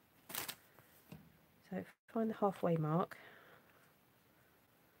 So, find the halfway mark.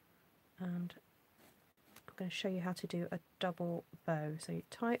 And I'm going to show you how to do a double bow. So you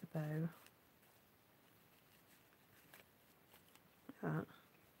tie a bow like that.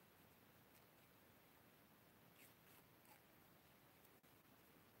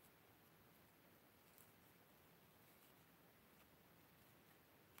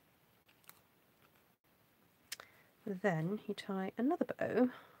 Then you tie another bow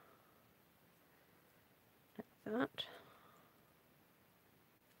like that.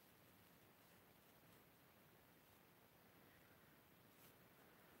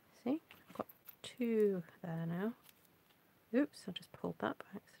 See, I've got two there now. Oops, I just pulled that by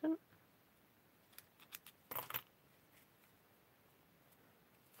accident.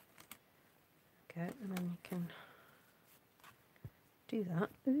 Okay, and then you can do that.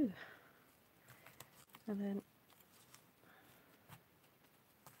 Ooh. And then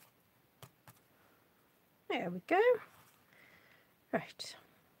there we go. Right.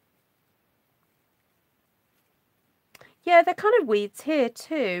 Yeah, they're kind of weeds here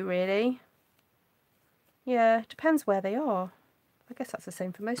too, really. Yeah, depends where they are. I guess that's the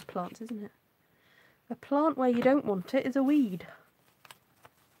same for most plants, isn't it? A plant where you don't want it is a weed.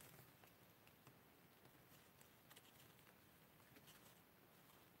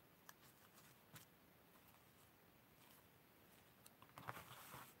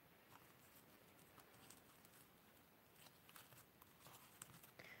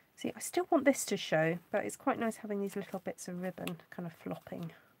 See, I still want this to show, but it's quite nice having these little bits of ribbon kind of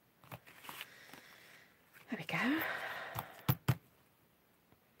flopping. There we go.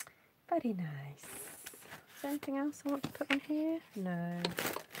 Very nice. Is there anything else I want to put on here? No.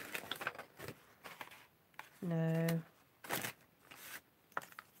 No.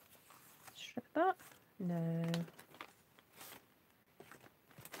 Strip of that? No.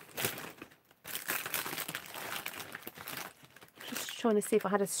 Just trying to see if I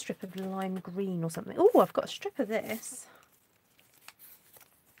had a strip of lime green or something. Oh, I've got a strip of this.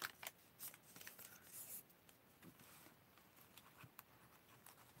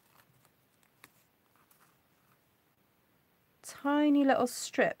 Tiny little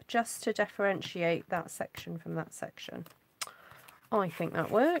strip just to differentiate that section from that section. I think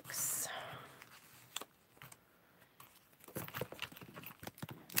that works.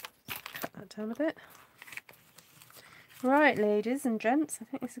 Cut that down a bit. Right, ladies and gents, I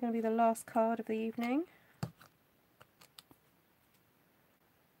think this is going to be the last card of the evening.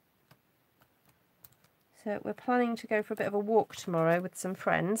 So we're planning to go for a bit of a walk tomorrow with some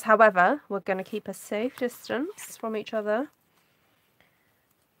friends. However, we're going to keep a safe distance from each other,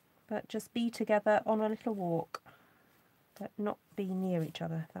 but just be together on a little walk, but not be near each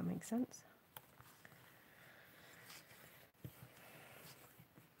other, if that makes sense.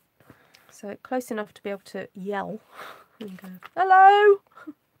 So close enough to be able to yell and go, hello,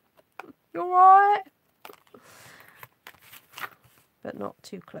 you alright? But not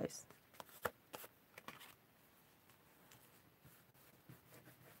too close.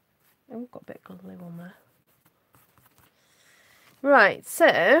 Oh, got a bit of glue on there. Right,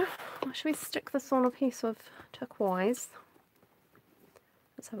 so should we stick this on a piece of turquoise?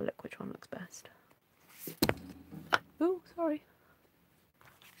 Let's have a look which one looks best. Oh, sorry.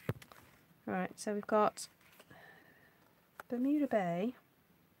 Right, so we've got Bermuda Bay,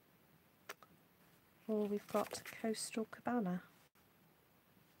 or we've got Coastal Cabana.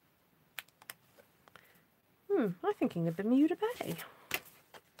 I'm thinking the Bermuda Bay.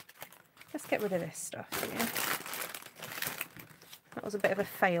 Let's get rid of this stuff here. That was a bit of a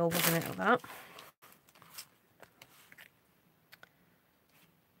fail, wasn't it, that?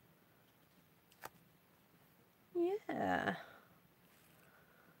 Yeah.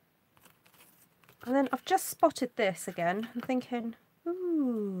 And then I've just spotted this again. I'm thinking,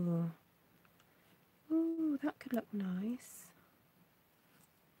 ooh, that could look nice.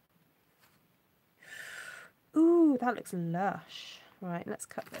 Ooh, that looks lush. Right, let's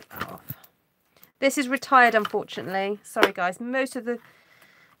cut that off. This is retired, unfortunately. Sorry, guys. Most of the...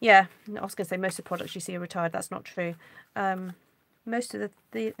 Yeah, I was going to say most of the products you see are retired. That's not true. Most of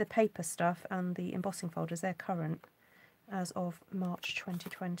the paper stuff and the embossing folders, they're current as of March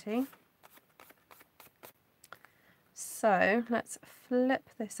 2020. So, let's flip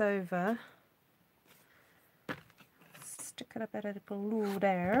this over. Stick a bit of glue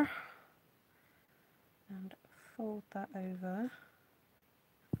there. And fold that over.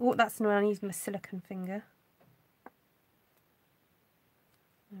 Oh, that's no, I use my silicone finger.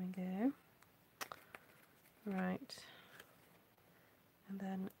 There we go. Right. And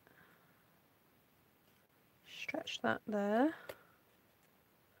then stretch that there.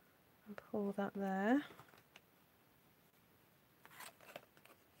 And pull that there.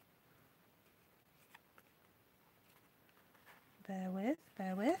 Bear with,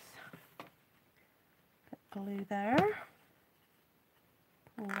 bear with. Put glue there.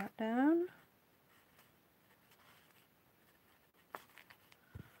 Pull that down.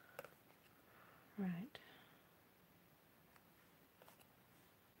 Right.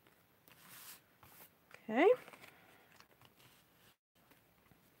 Okay.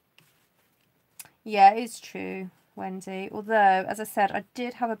 Yeah, it's true, Wendy. Although, as I said, I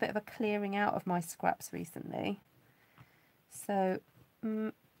did have a bit of a clearing out of my scraps recently. So,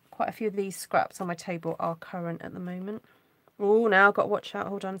 quite a few of these scraps on my table are current at the moment. Oh, now I've got to watch out.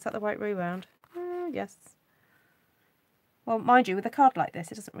 Hold on, is that the right way round? Yes. Well, mind you, with a card like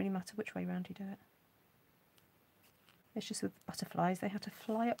this, it doesn't really matter which way round you do it. It's just with butterflies, they have to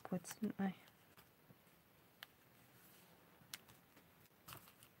fly upwards, didn't they?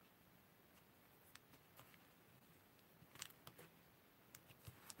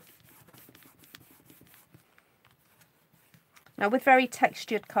 Now, with very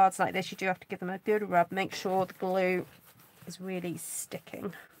textured cards like this, you do have to give them a good rub. Make sure the glue is really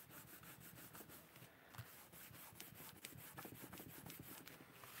sticking.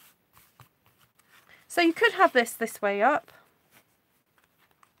 So you could have this way up.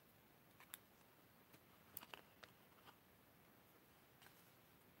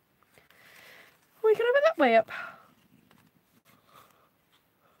 Or you can have it that way up.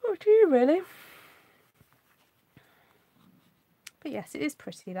 Oh to you, really. But yes, it is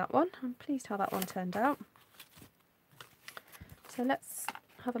pretty, that one. I'm pleased how that one turned out. So let's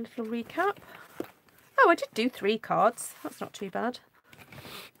have a little recap. Oh, I did do 3 cards. That's not too bad.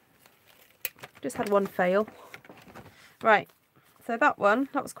 Just had one fail. Right, so that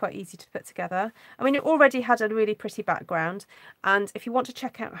was quite easy to put together. I mean, it already had a really pretty background. And if you want to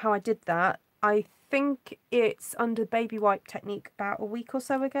check out how I did that, I think it's under baby wipe technique about a week or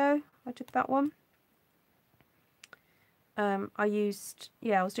so ago. I did that one. I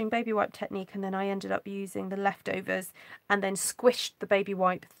was doing baby wipe technique, and then I ended up using the leftovers and then squished the baby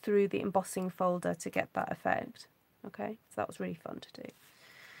wipe through the embossing folder to get that effect. Okay, so that was really fun to do.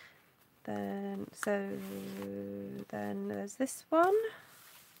 Then there's this one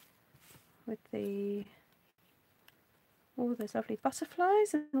with all those lovely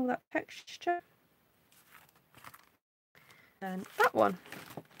butterflies and all that texture. And that one.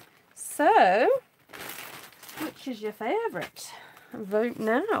 So, which is your favourite? Vote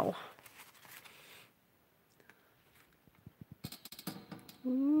now.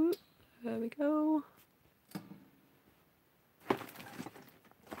 Ooh, there we go.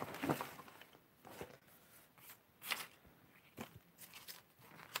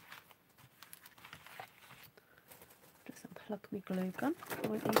 Just unplug my glue gun. I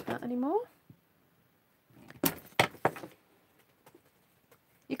won't need that anymore.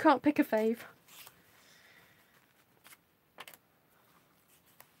 You can't pick a fave.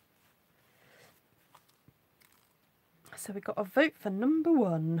 So we got a vote for number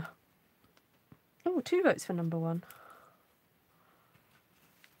 1. Oh, 2 votes for number 1.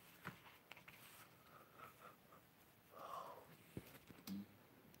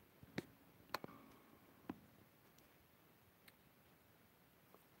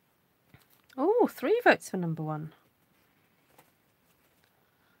 Oh, 3 votes for number 1.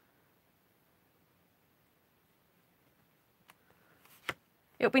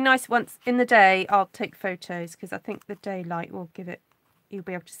 It'll be nice once in the day. I'll take photos because I think the daylight will give it, you'll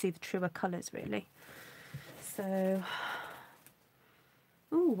be able to see the truer colours really. So,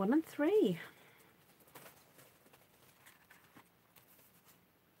 ooh, 1 and 3.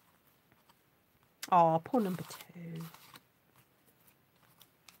 Oh, poor number 2.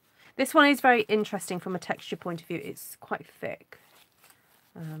 This one is very interesting from a texture point of view. It's quite thick.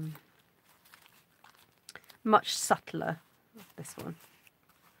 Much subtler, this one.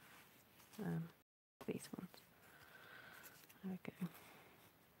 These ones. There we go.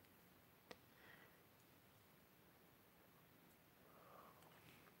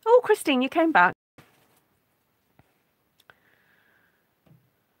 Oh, Christine, you came back.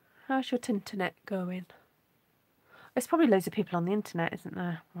 How's your internet going? There's probably loads of people on the internet, isn't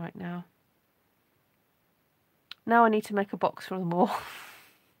there, right now? Now I need to make a box for them all.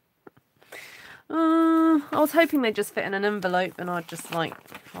 I was hoping they'd just fit in an envelope and I'd just, like,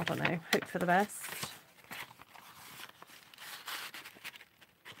 I don't know, hope for the best.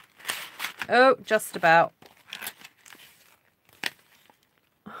 Oh, just about.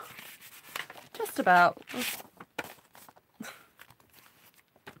 Just about.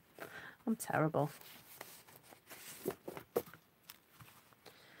 I'm terrible.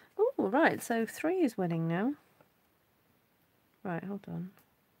 Oh, right, so 3 is winning now. Right, hold on.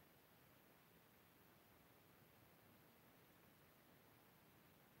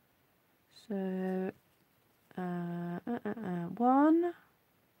 So, 1,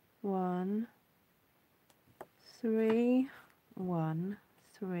 1, 3, 1,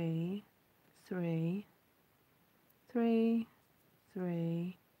 3, 3, 3,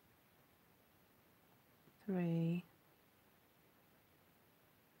 3, 3.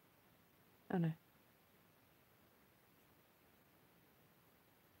 Oh no.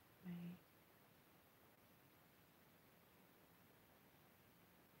 3.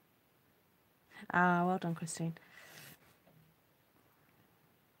 Ah, well done, Christine.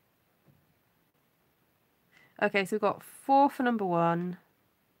 Okay, so we've got 4 for number 1,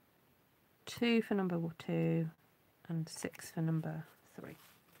 2 for number 2, and 6 for number 3.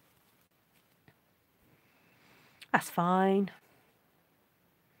 That's fine.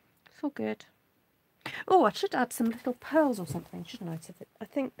 It's all good. Oh, I should add some little pearls or something, shouldn't I? To I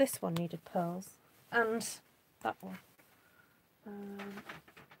think this one needed pearls, and that one.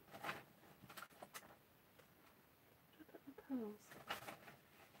 Pearls.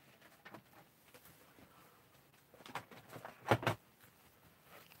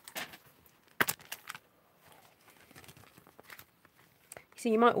 So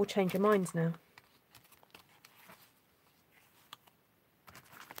you might all change your minds now.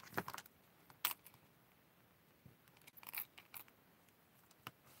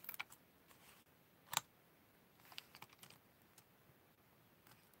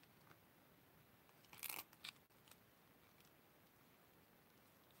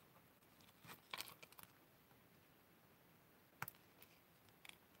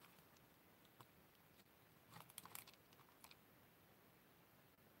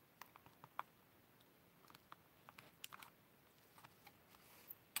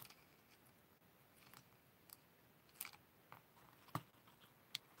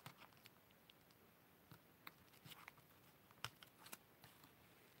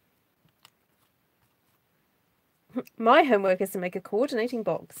 My homework is to make a coordinating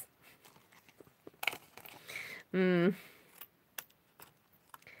box. I'm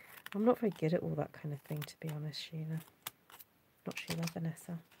not very good at all that kind of thing, to be honest, Sheila. Not Sheila,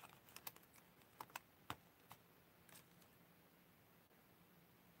 Vanessa.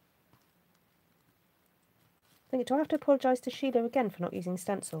 Do I have to apologise to Sheila again for not using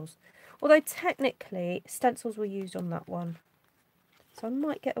stencils? Although technically stencils were used on that one, so I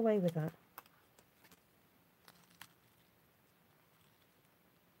might get away with that.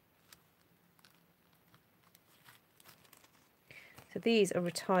 So these are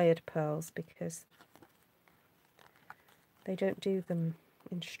retired pearls because they don't do them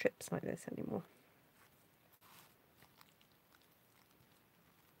in strips like this anymore.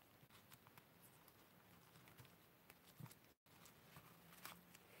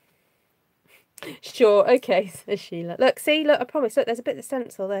 Sure, okay, says Sheila. Look, see, look, I promise, look, there's a bit of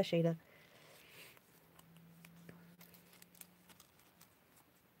stencil there, Sheila.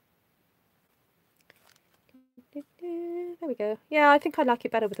 There we go. Yeah, I think I like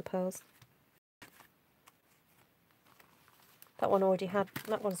it better with the pearls. That one already had,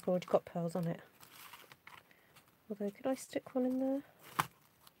 that one's already got pearls on it. Although, could I stick one in there?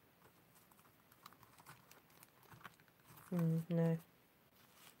 No.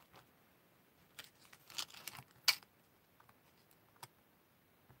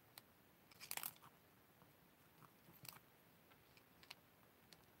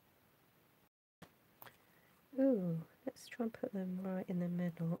 Ooh, let's try and put them right in the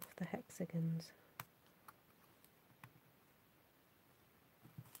middle of the hexagons.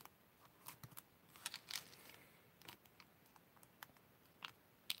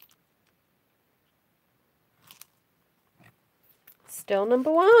 Still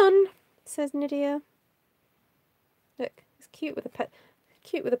number one, says Nydia. Look, it's cute with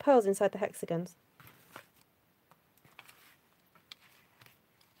the pearls inside the hexagons.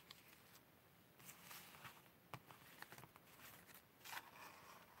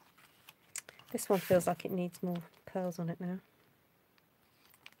 This one feels like it needs more pearls on it now.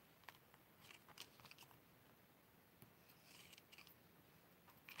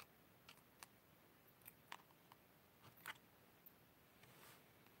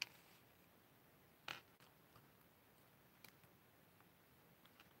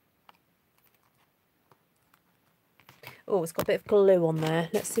 Oh, it's got a bit of glue on there.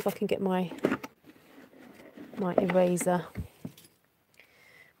 Let's see if I can get my eraser.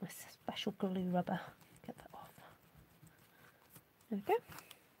 My special glue rubber. Get that off. There we go.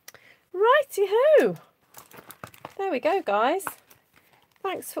 Righty-ho! There we go, guys.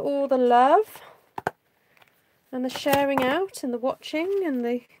 Thanks for all the love and the sharing out and the watching and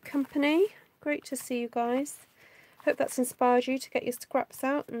the company. Great to see you guys. Hope that's inspired you to get your scraps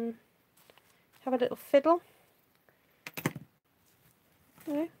out and have a little fiddle.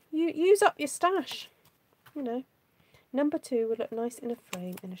 You know, use up your stash. You know, number 2 would look nice in a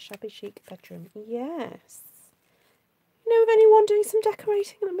frame in a shabby chic bedroom. Yes. You know of anyone doing some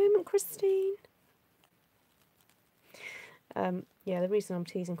decorating at the moment, Christine? Yeah, the reason I'm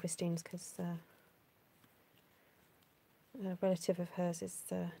teasing Christine is because a relative of hers is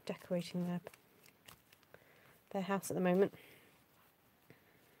decorating their house at the moment.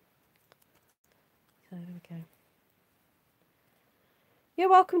 So there we go. You're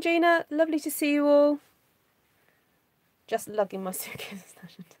welcome, Gina. Lovely to see you all. Just lugging my suitcase.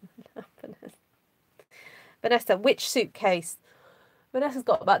 Vanessa, which suitcase? Vanessa's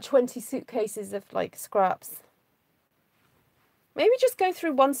got about 20 suitcases of like scraps. Maybe just go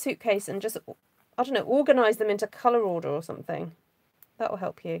through one suitcase and just, I don't know, organise them into colour order or something. That will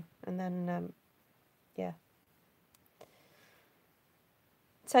help you. And then, yeah.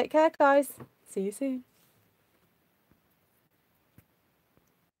 Take care, guys. See you soon.